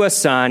bear you a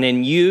son,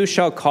 and you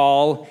shall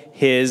call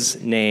his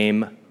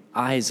name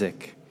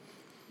Isaac."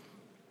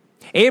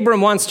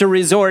 Abram wants to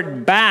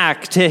resort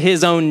back to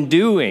his own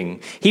doing.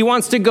 He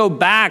wants to go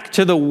back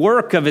to the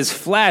work of his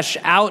flesh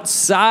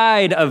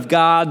outside of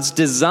God's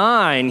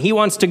design. He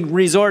wants to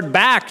resort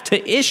back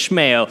to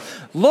Ishmael.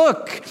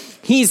 Look,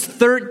 he's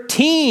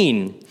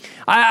 13.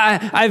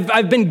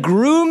 I've been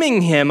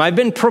grooming him. I've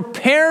been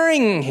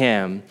preparing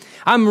him.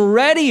 I'm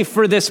ready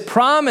for this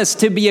promise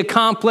to be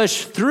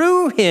accomplished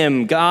through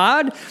him,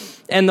 God.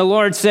 And the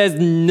Lord says,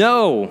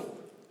 no.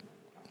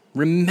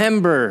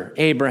 Remember,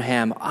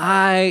 Abraham,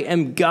 I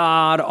am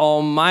God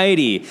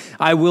Almighty.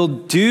 I will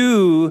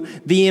do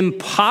the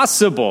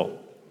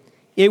impossible.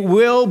 It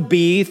will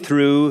be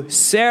through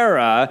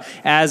Sarah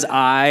as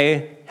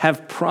I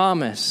have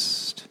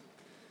promised.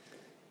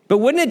 But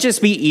wouldn't it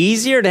just be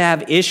easier to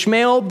have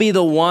Ishmael be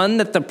the one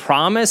that the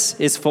promise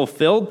is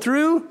fulfilled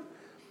through?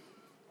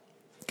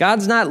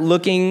 God's not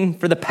looking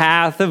for the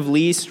path of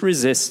least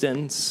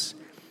resistance.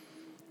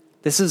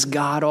 This is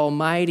God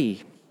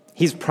Almighty.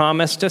 He's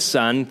promised a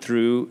son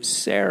through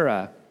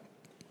Sarah.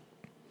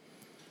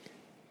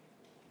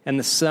 And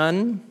the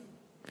son,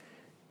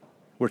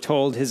 we're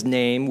told his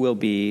name will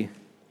be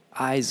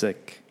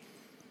Isaac.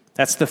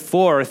 That's the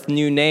fourth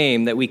new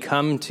name that we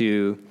come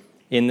to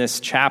in this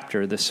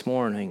chapter this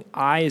morning,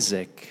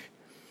 Isaac.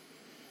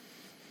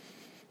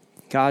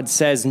 God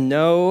says,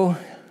 no,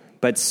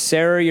 but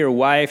Sarah, your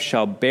wife,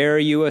 shall bear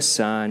you a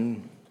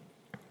son,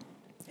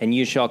 and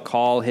you shall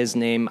call his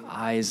name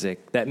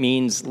Isaac. That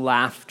means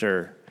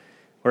laughter.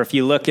 Or if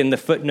you look in the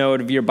footnote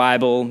of your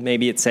Bible,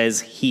 maybe it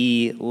says,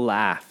 he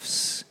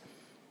laughs.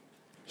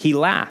 He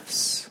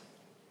laughs.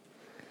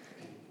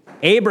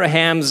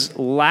 Abraham's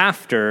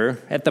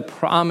laughter at the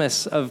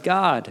promise of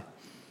God.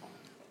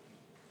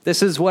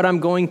 This is what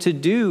I'm going to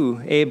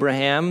do,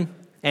 Abraham.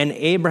 And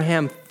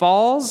Abraham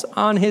falls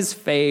on his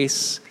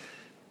face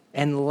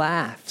and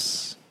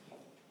laughs.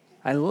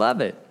 I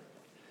love it.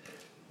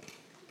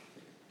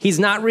 He's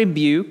not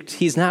rebuked.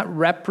 He's not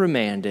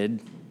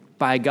reprimanded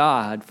by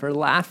God for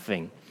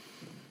laughing.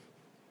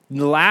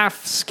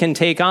 Laughs can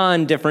take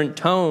on different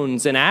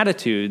tones and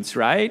attitudes,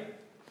 right?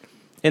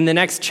 In the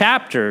next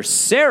chapter,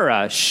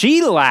 Sarah,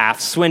 she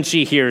laughs when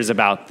she hears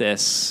about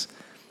this,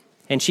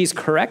 and she's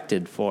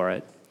corrected for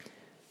it.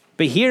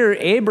 But here,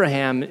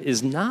 Abraham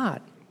is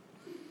not.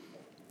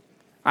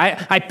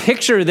 I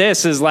picture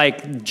this as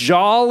like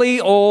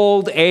jolly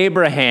old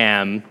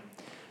Abraham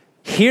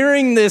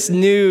hearing this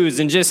news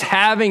and just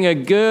having a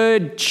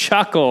good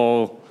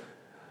chuckle.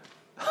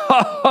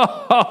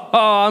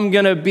 I'm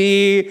going to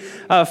be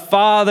a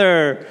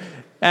father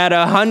at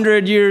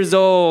 100 years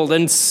old,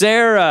 and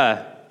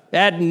Sarah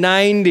at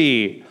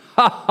 90.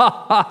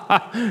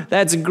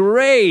 That's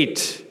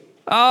great.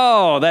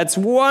 Oh, that's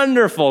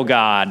wonderful,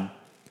 God.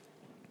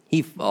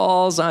 He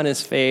falls on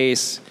his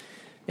face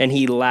and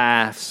he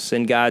laughs,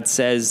 and God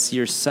says,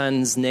 your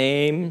son's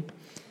name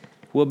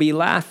will be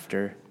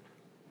laughter.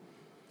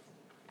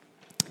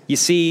 You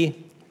see,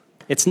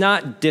 it's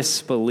not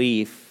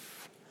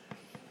disbelief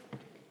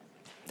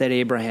that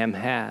Abraham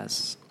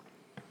has.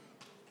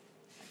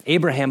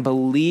 Abraham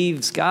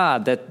believes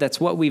God. That's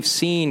what we've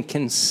seen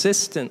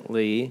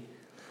consistently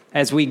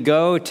as we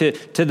go to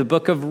the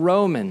book of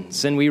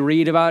Romans and we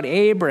read about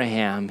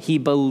Abraham. He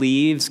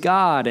believes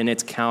God, and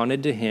it's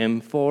counted to him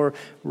for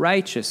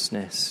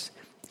righteousness.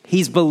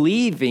 He's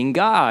believing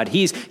God.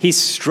 He's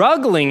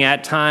struggling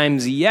at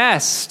times,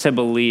 yes, to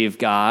believe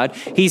God.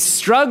 He's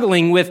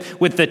struggling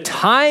with the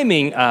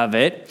timing of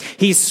it.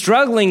 He's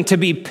struggling to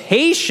be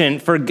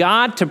patient for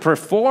God to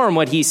perform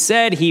what he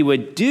said he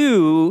would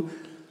do.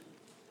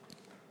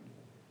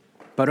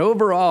 But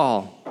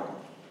overall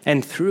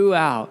and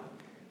throughout,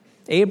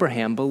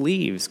 Abraham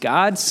believes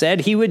God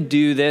said he would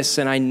do this,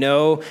 and I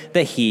know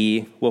that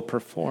he will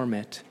perform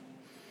it.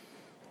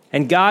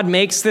 And God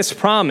makes this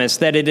promise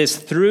that it is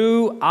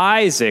through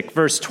Isaac,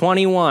 verse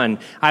 21,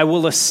 I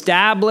will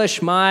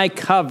establish my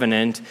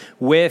covenant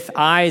with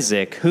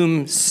Isaac,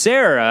 whom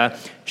Sarah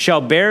shall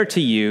bear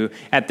to you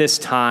at this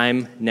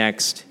time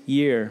next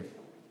year.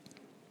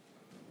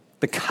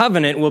 The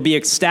covenant will be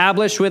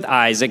established with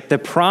Isaac. The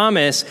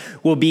promise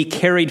will be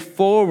carried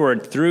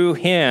forward through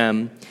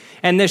him.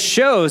 And this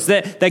shows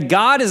that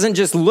God isn't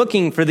just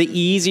looking for the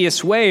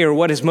easiest way or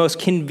what is most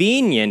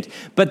convenient,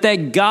 but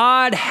that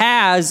God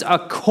has a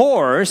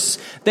course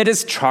that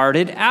is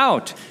charted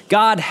out.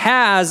 God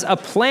has a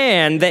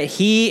plan that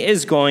he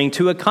is going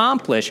to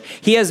accomplish.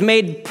 He has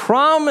made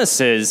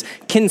promises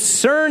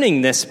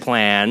concerning this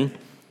plan,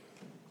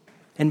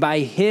 and by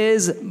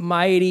his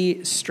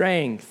mighty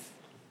strength,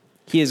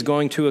 he is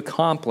going to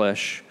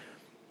accomplish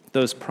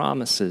those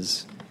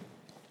promises.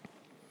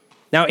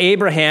 Now,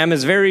 Abraham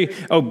is very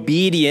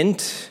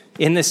obedient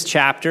in this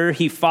chapter.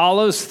 He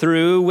follows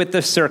through with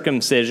the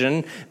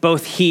circumcision.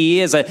 Both he,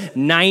 as a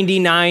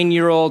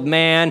 99-year-old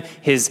man,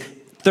 his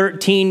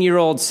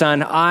 13-year-old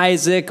son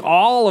Isaac,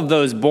 all of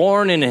those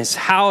born in his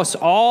house,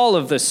 all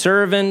of the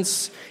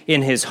servants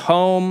in his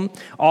home,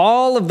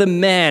 all of the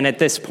men at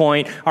this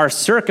point are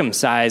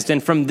circumcised.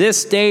 And from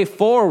this day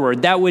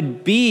forward, that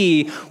would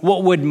be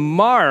what would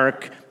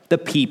mark the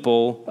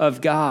people of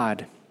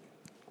God.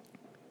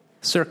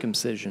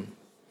 Circumcision.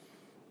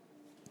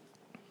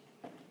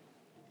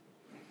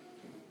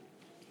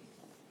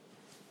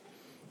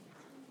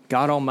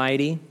 God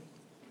Almighty,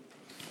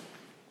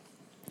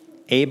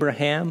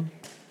 Abraham,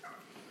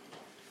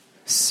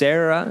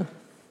 Sarah,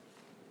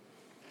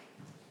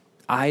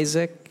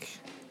 Isaac.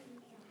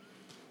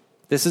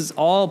 This is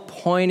all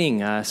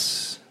pointing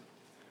us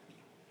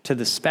to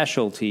the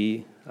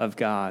specialty of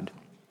God.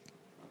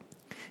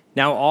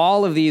 Now,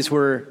 all of these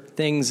were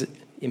things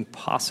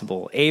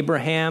impossible.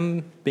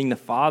 Abraham being the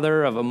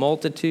father of a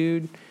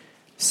multitude,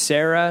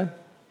 Sarah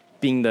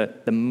being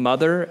the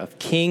mother of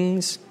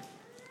kings,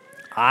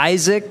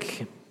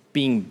 Isaac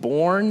being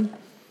born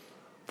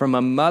from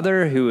a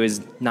mother who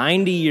is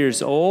 90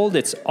 years old.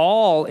 It's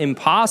all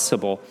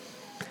impossible.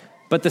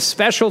 But the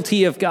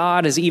specialty of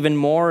God is even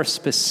more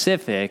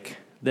specific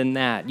than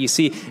that. You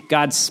see,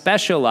 God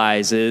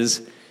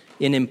specializes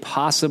in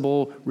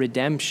impossible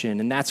redemption,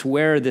 and that's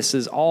where this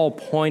is all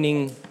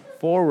pointing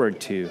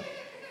forward to.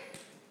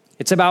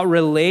 It's about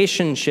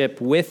relationship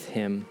with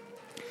him.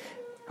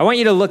 I want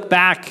you to look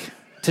back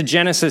to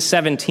Genesis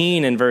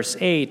 17 and verse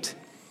 8.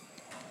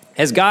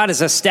 As God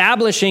is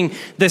establishing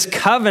this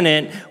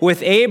covenant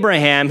with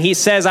Abraham, he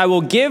says, I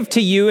will give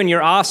to you and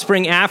your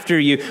offspring after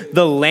you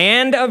the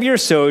land of your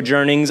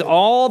sojournings,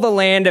 all the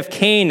land of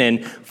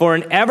Canaan, for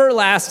an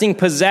everlasting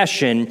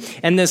possession.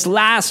 And this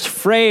last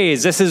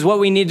phrase, this is what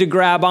we need to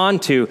grab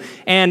onto.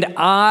 And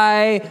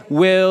I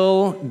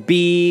will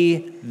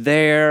be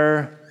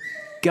their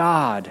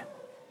God.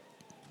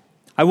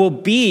 I will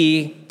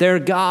be their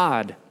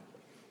God.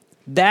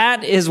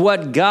 That is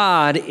what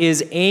God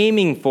is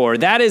aiming for.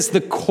 That is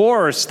the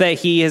course that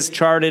he has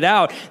charted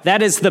out.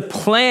 That is the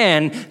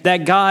plan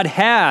that God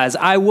has.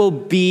 I will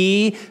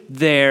be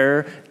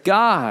their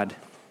God.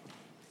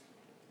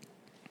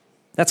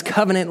 That's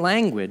covenant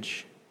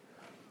language.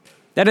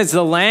 That is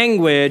the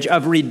language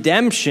of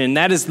redemption.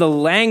 That is the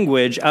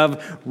language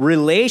of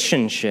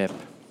relationship.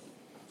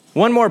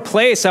 One more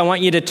place I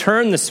want you to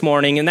turn this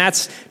morning, and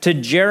that's to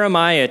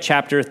Jeremiah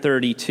chapter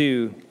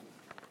 32.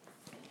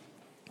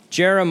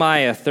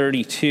 Jeremiah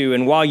 32.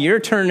 And while you're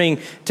turning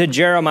to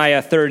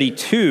Jeremiah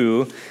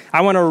 32,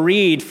 I want to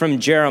read from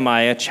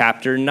Jeremiah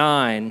chapter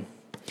 9.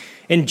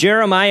 In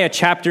Jeremiah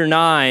chapter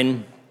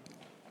 9,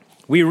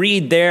 we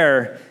read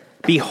there,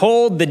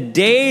 Behold, the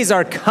days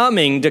are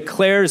coming,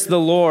 declares the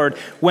Lord,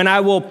 when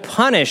I will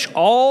punish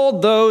all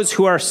those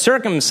who are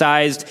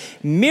circumcised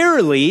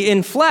merely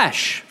in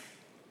flesh.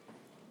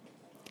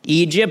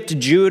 Egypt,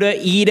 Judah,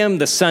 Edom,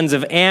 the sons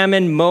of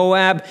Ammon,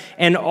 Moab,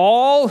 and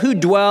all who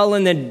dwell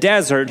in the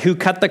desert, who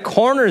cut the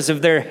corners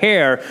of their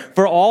hair,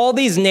 for all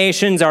these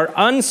nations are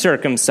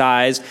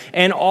uncircumcised,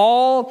 and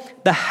all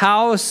the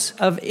house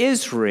of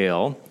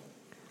Israel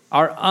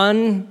are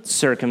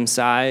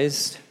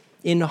uncircumcised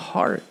in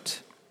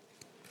heart.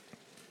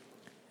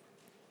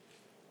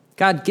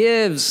 God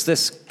gives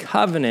this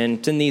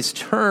covenant in these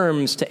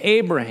terms to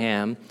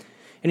Abraham.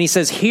 And he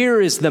says,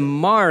 here is the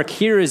mark,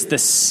 here is the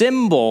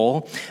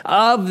symbol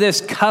of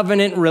this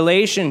covenant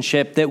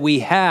relationship that we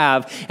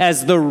have,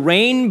 as the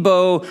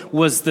rainbow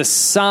was the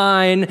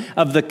sign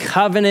of the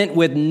covenant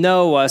with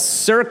Noah.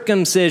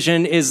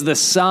 Circumcision is the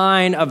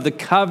sign of the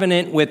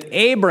covenant with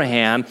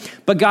Abraham.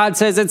 But God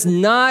says it's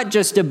not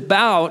just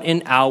about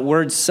an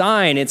outward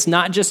sign. It's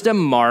not just a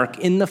mark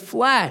in the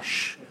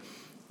flesh.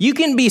 You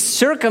can be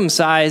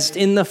circumcised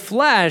in the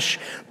flesh,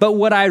 but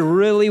what I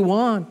really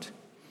want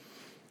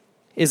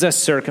is a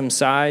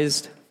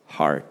circumcised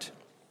heart.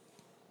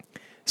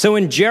 So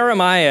in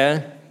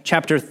Jeremiah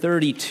chapter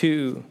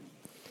 32,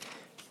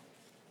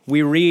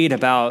 we read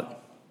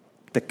about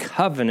the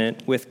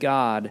covenant with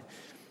God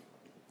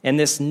and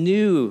this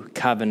new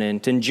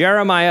covenant. In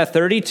Jeremiah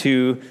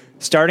 32,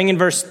 starting in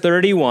verse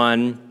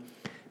 31,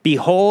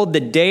 Behold, the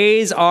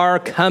days are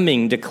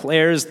coming,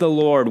 declares the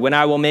Lord, when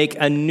I will make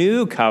a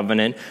new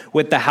covenant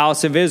with the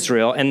house of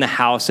Israel and the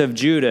house of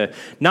Judah,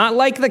 not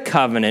like the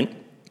covenant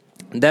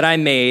that I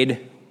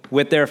made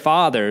with their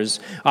fathers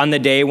on the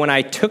day when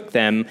I took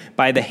them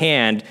by the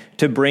hand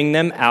to bring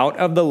them out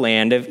of the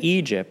land of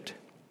Egypt,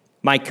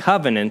 my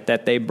covenant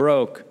that they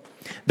broke.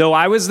 Though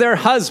I was their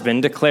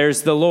husband,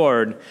 declares the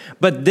Lord.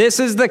 But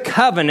this is the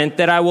covenant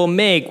that I will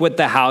make with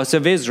the house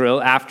of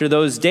Israel after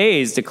those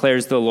days,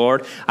 declares the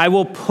Lord. I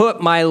will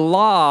put my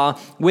law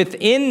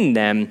within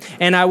them,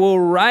 and I will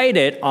write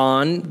it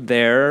on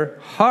their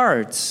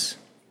hearts.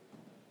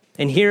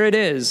 And here it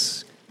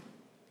is.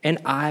 And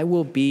I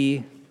will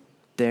be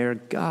their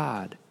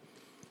God,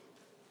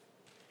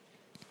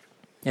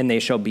 and they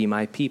shall be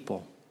my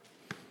people.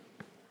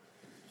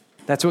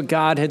 That's what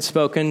God had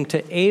spoken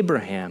to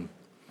Abraham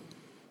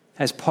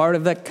as part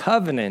of the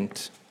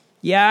covenant.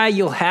 Yeah,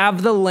 you'll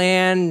have the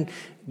land,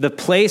 the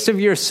place of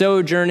your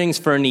sojournings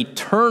for an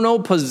eternal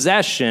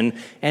possession,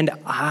 and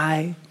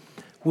I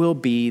will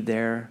be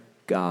their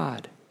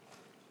God.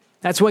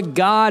 That's what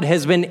God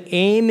has been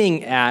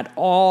aiming at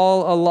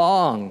all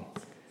along.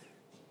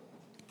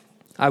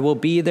 I will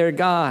be their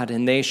God,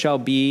 and they shall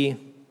be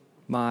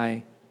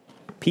my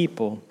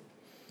people.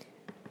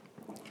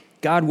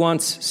 God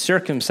wants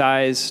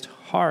circumcised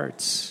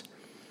hearts.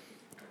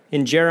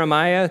 In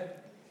Jeremiah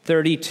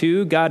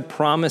 32, God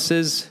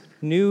promises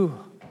new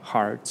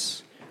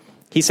hearts.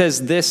 He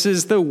says, this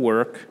is the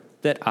work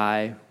that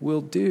I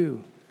will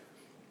do.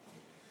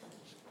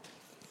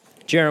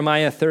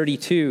 Jeremiah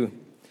 32.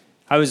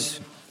 I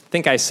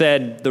think I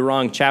said the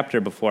wrong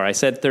chapter before. I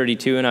said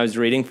 32 and I was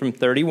reading from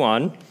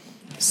 31.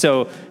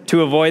 So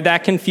to avoid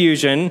that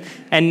confusion,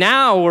 and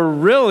now we're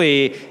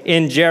really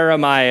in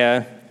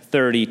Jeremiah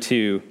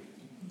 32.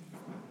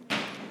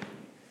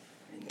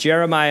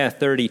 Jeremiah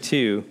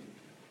 32,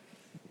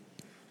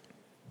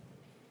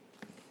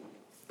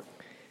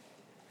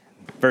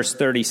 verse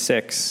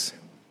 36.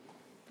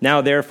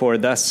 Now therefore,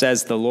 thus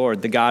says the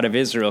Lord, the God of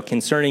Israel,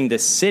 concerning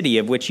this city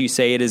of which you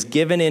say it is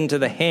given into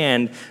the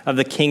hand of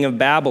the king of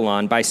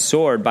Babylon by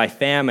sword, by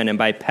famine, and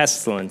by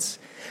pestilence.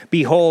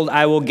 Behold,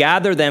 I will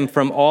gather them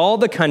from all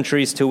the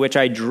countries to which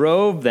I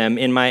drove them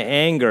in my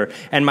anger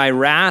and my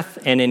wrath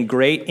and in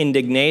great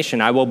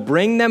indignation. I will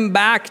bring them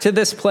back to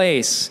this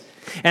place,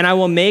 and I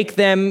will make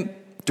them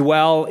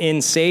dwell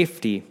in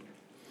safety.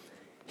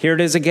 Here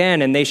it is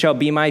again, and they shall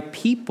be my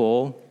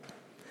people,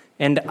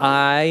 and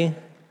I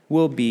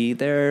will be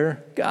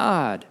their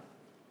God.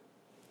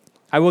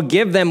 I will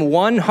give them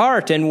one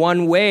heart and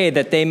one way,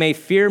 that they may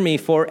fear me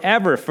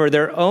forever for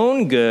their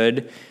own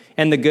good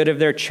and the good of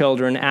their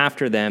children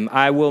after them.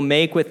 I will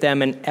make with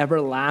them an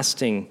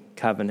everlasting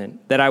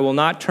covenant, that I will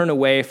not turn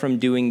away from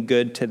doing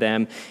good to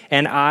them,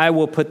 and I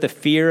will put the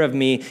fear of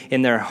me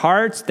in their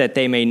hearts, that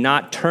they may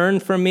not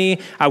turn from me.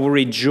 I will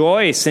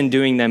rejoice in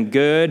doing them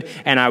good,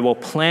 and I will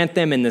plant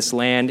them in this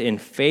land in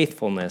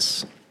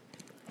faithfulness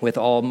with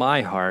all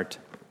my heart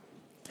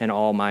and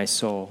all my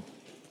soul.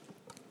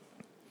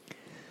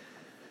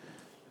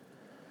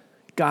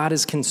 God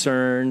is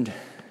concerned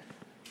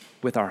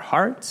with our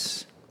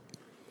hearts,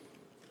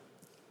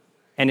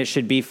 and it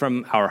should be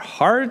from our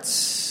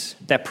hearts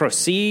that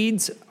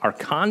proceeds our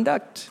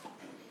conduct.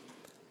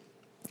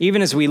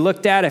 Even as we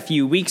looked at a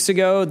few weeks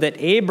ago, that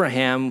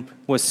Abraham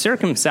was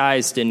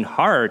circumcised in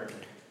heart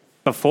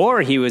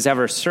before he was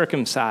ever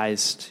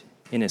circumcised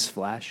in his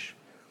flesh.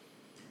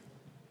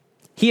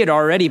 He had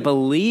already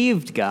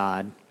believed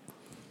God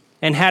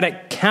and had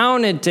it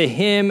counted to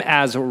him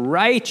as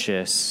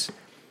righteous.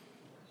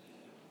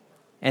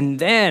 And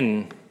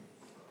then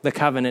the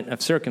covenant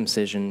of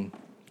circumcision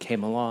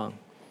came along.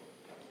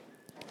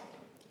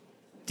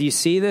 Do you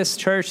see this,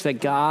 church, that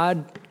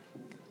God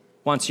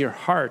wants your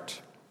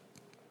heart?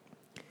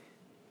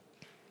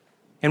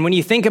 And when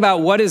you think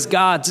about what is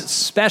God's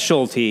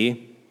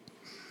specialty,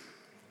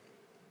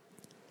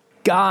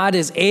 God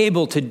is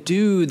able to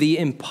do the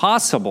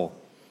impossible.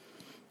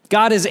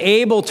 God is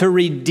able to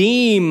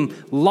redeem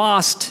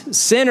lost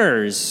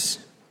sinners.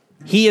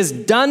 He has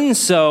done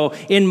so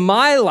in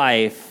my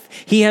life.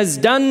 He has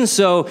done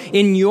so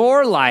in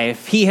your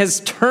life. He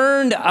has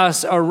turned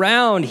us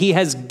around. He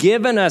has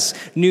given us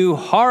new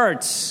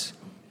hearts.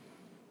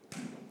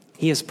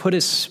 He has put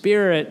his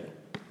Spirit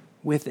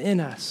within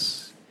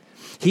us.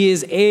 He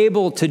is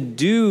able to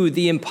do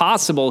the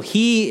impossible.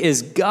 He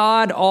is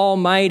God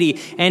Almighty,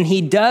 and he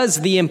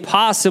does the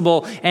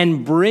impossible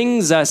and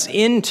brings us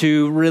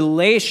into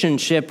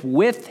relationship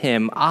with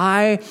him.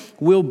 I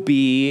will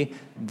be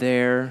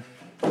their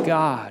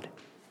God.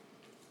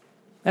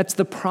 That's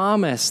the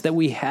promise that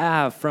we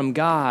have from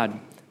God,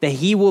 that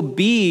he will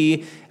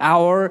be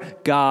our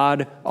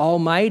God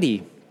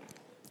Almighty,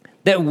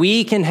 that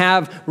we can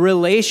have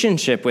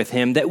relationship with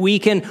him, that we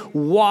can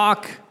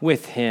walk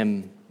with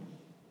him,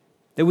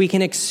 that we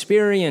can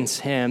experience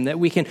him, that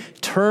we can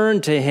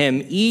turn to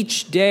him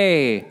each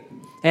day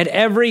at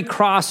every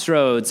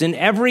crossroads, in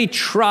every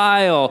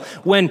trial,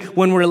 when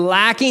we're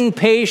lacking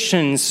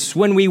patience,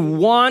 when we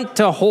want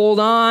to hold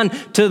on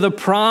to the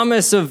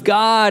promise of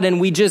God and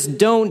we just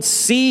don't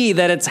see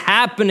that it's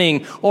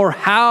happening or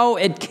how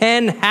it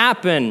can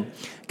happen.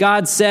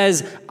 God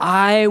says,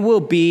 I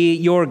will be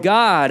your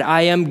God.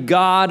 I am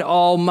God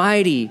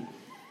Almighty.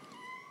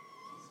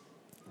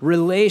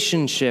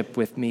 Relationship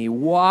with me,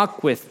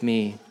 walk with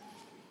me,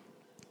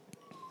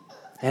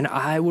 and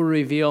I will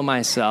reveal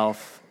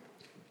myself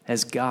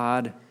as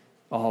God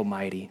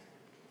Almighty.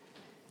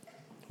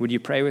 Would you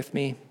pray with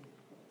me?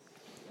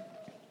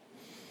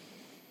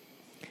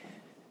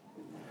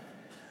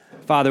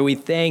 Father, we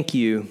thank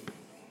you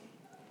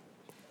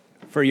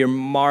for your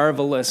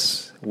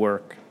marvelous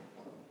work.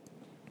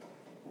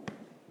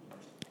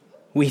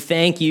 We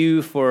thank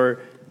you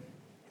for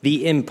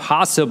the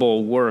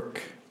impossible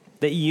work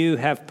that you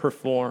have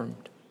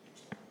performed,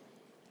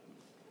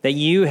 that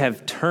you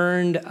have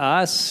turned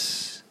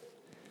us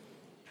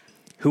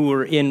who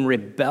were in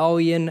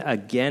rebellion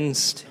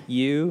against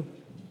you,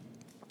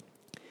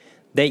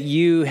 that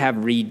you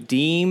have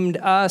redeemed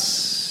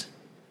us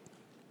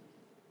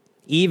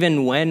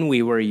even when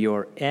we were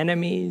your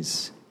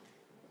enemies,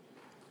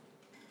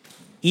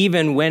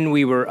 even when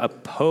we were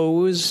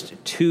opposed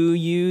to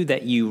you,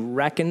 that you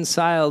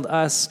reconciled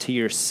us to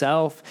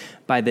yourself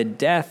by the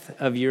death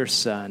of your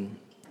Son.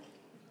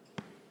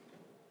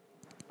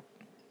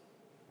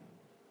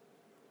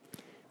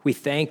 We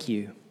thank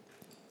you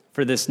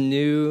for this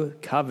new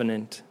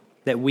covenant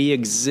that we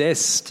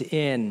exist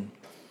in,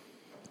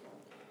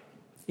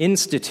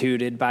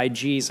 instituted by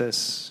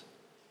Jesus,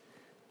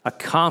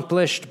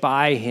 accomplished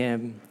by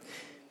him,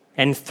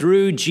 And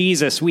through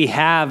Jesus, we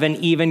have an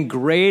even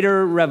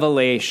greater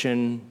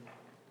revelation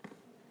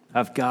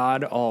of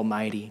God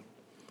Almighty,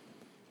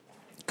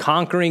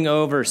 conquering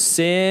over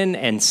sin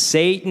and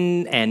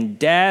Satan and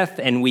death.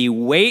 And we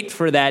wait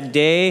for that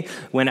day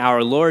when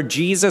our Lord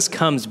Jesus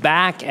comes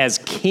back as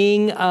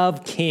King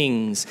of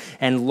Kings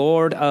and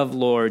Lord of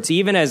Lords,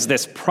 even as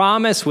this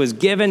promise was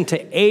given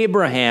to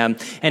Abraham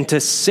and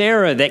to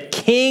Sarah that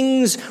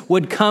kings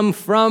would come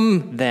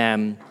from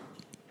them.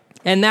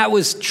 And that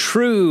was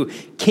true.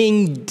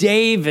 King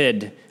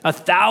David,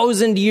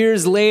 1,000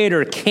 years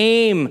later,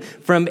 came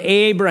from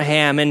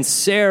Abraham and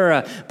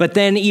Sarah. But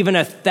then even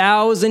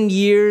 1,000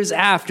 years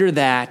after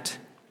that,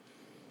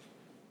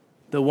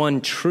 the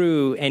one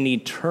true and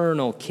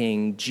eternal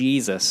King,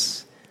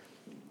 Jesus,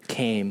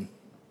 came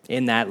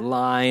in that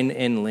line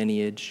and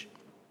lineage.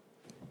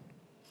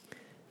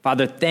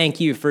 Father, thank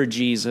you for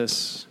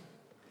Jesus,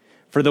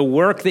 for the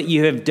work that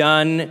you have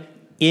done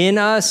in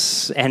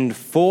us and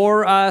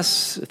for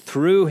us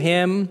through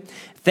him.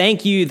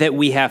 Thank you that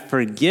we have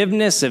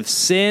forgiveness of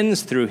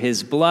sins through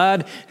his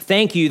blood.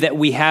 Thank you that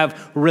we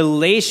have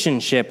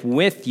relationship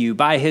with you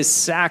by his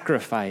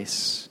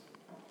sacrifice.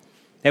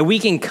 That we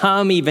can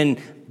come even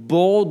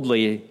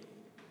boldly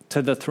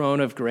to the throne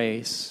of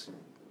grace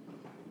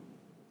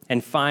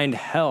and find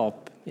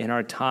help in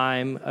our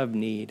time of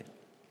need.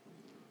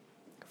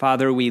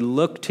 Father, we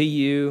look to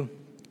you.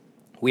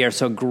 We are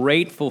so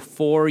grateful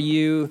for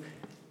you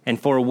and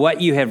for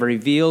what you have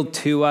revealed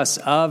to us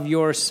of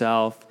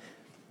yourself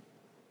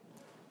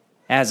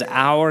as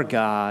our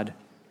God,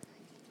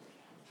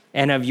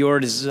 and of your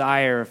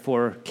desire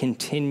for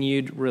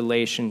continued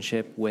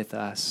relationship with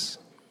us.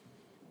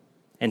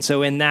 And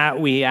so in that,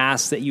 we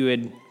ask that you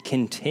would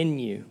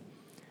continue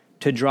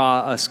to draw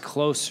us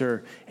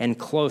closer and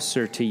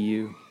closer to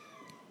you,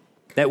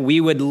 that we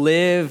would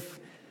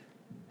live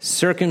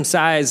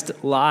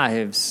circumcised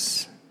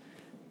lives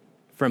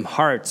from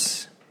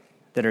hearts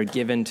that are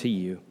given to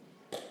you.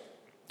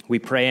 We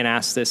pray and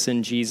ask this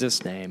in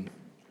Jesus' name.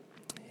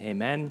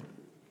 Amen.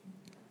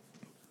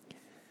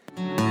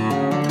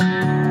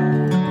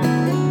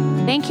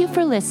 Thank you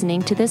for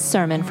listening to this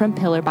sermon from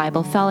Pillar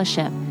Bible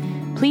Fellowship.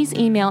 Please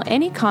email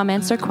any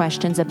comments or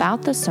questions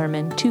about the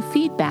sermon to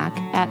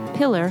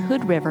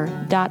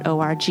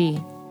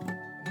feedback@pillarhoodriver.org.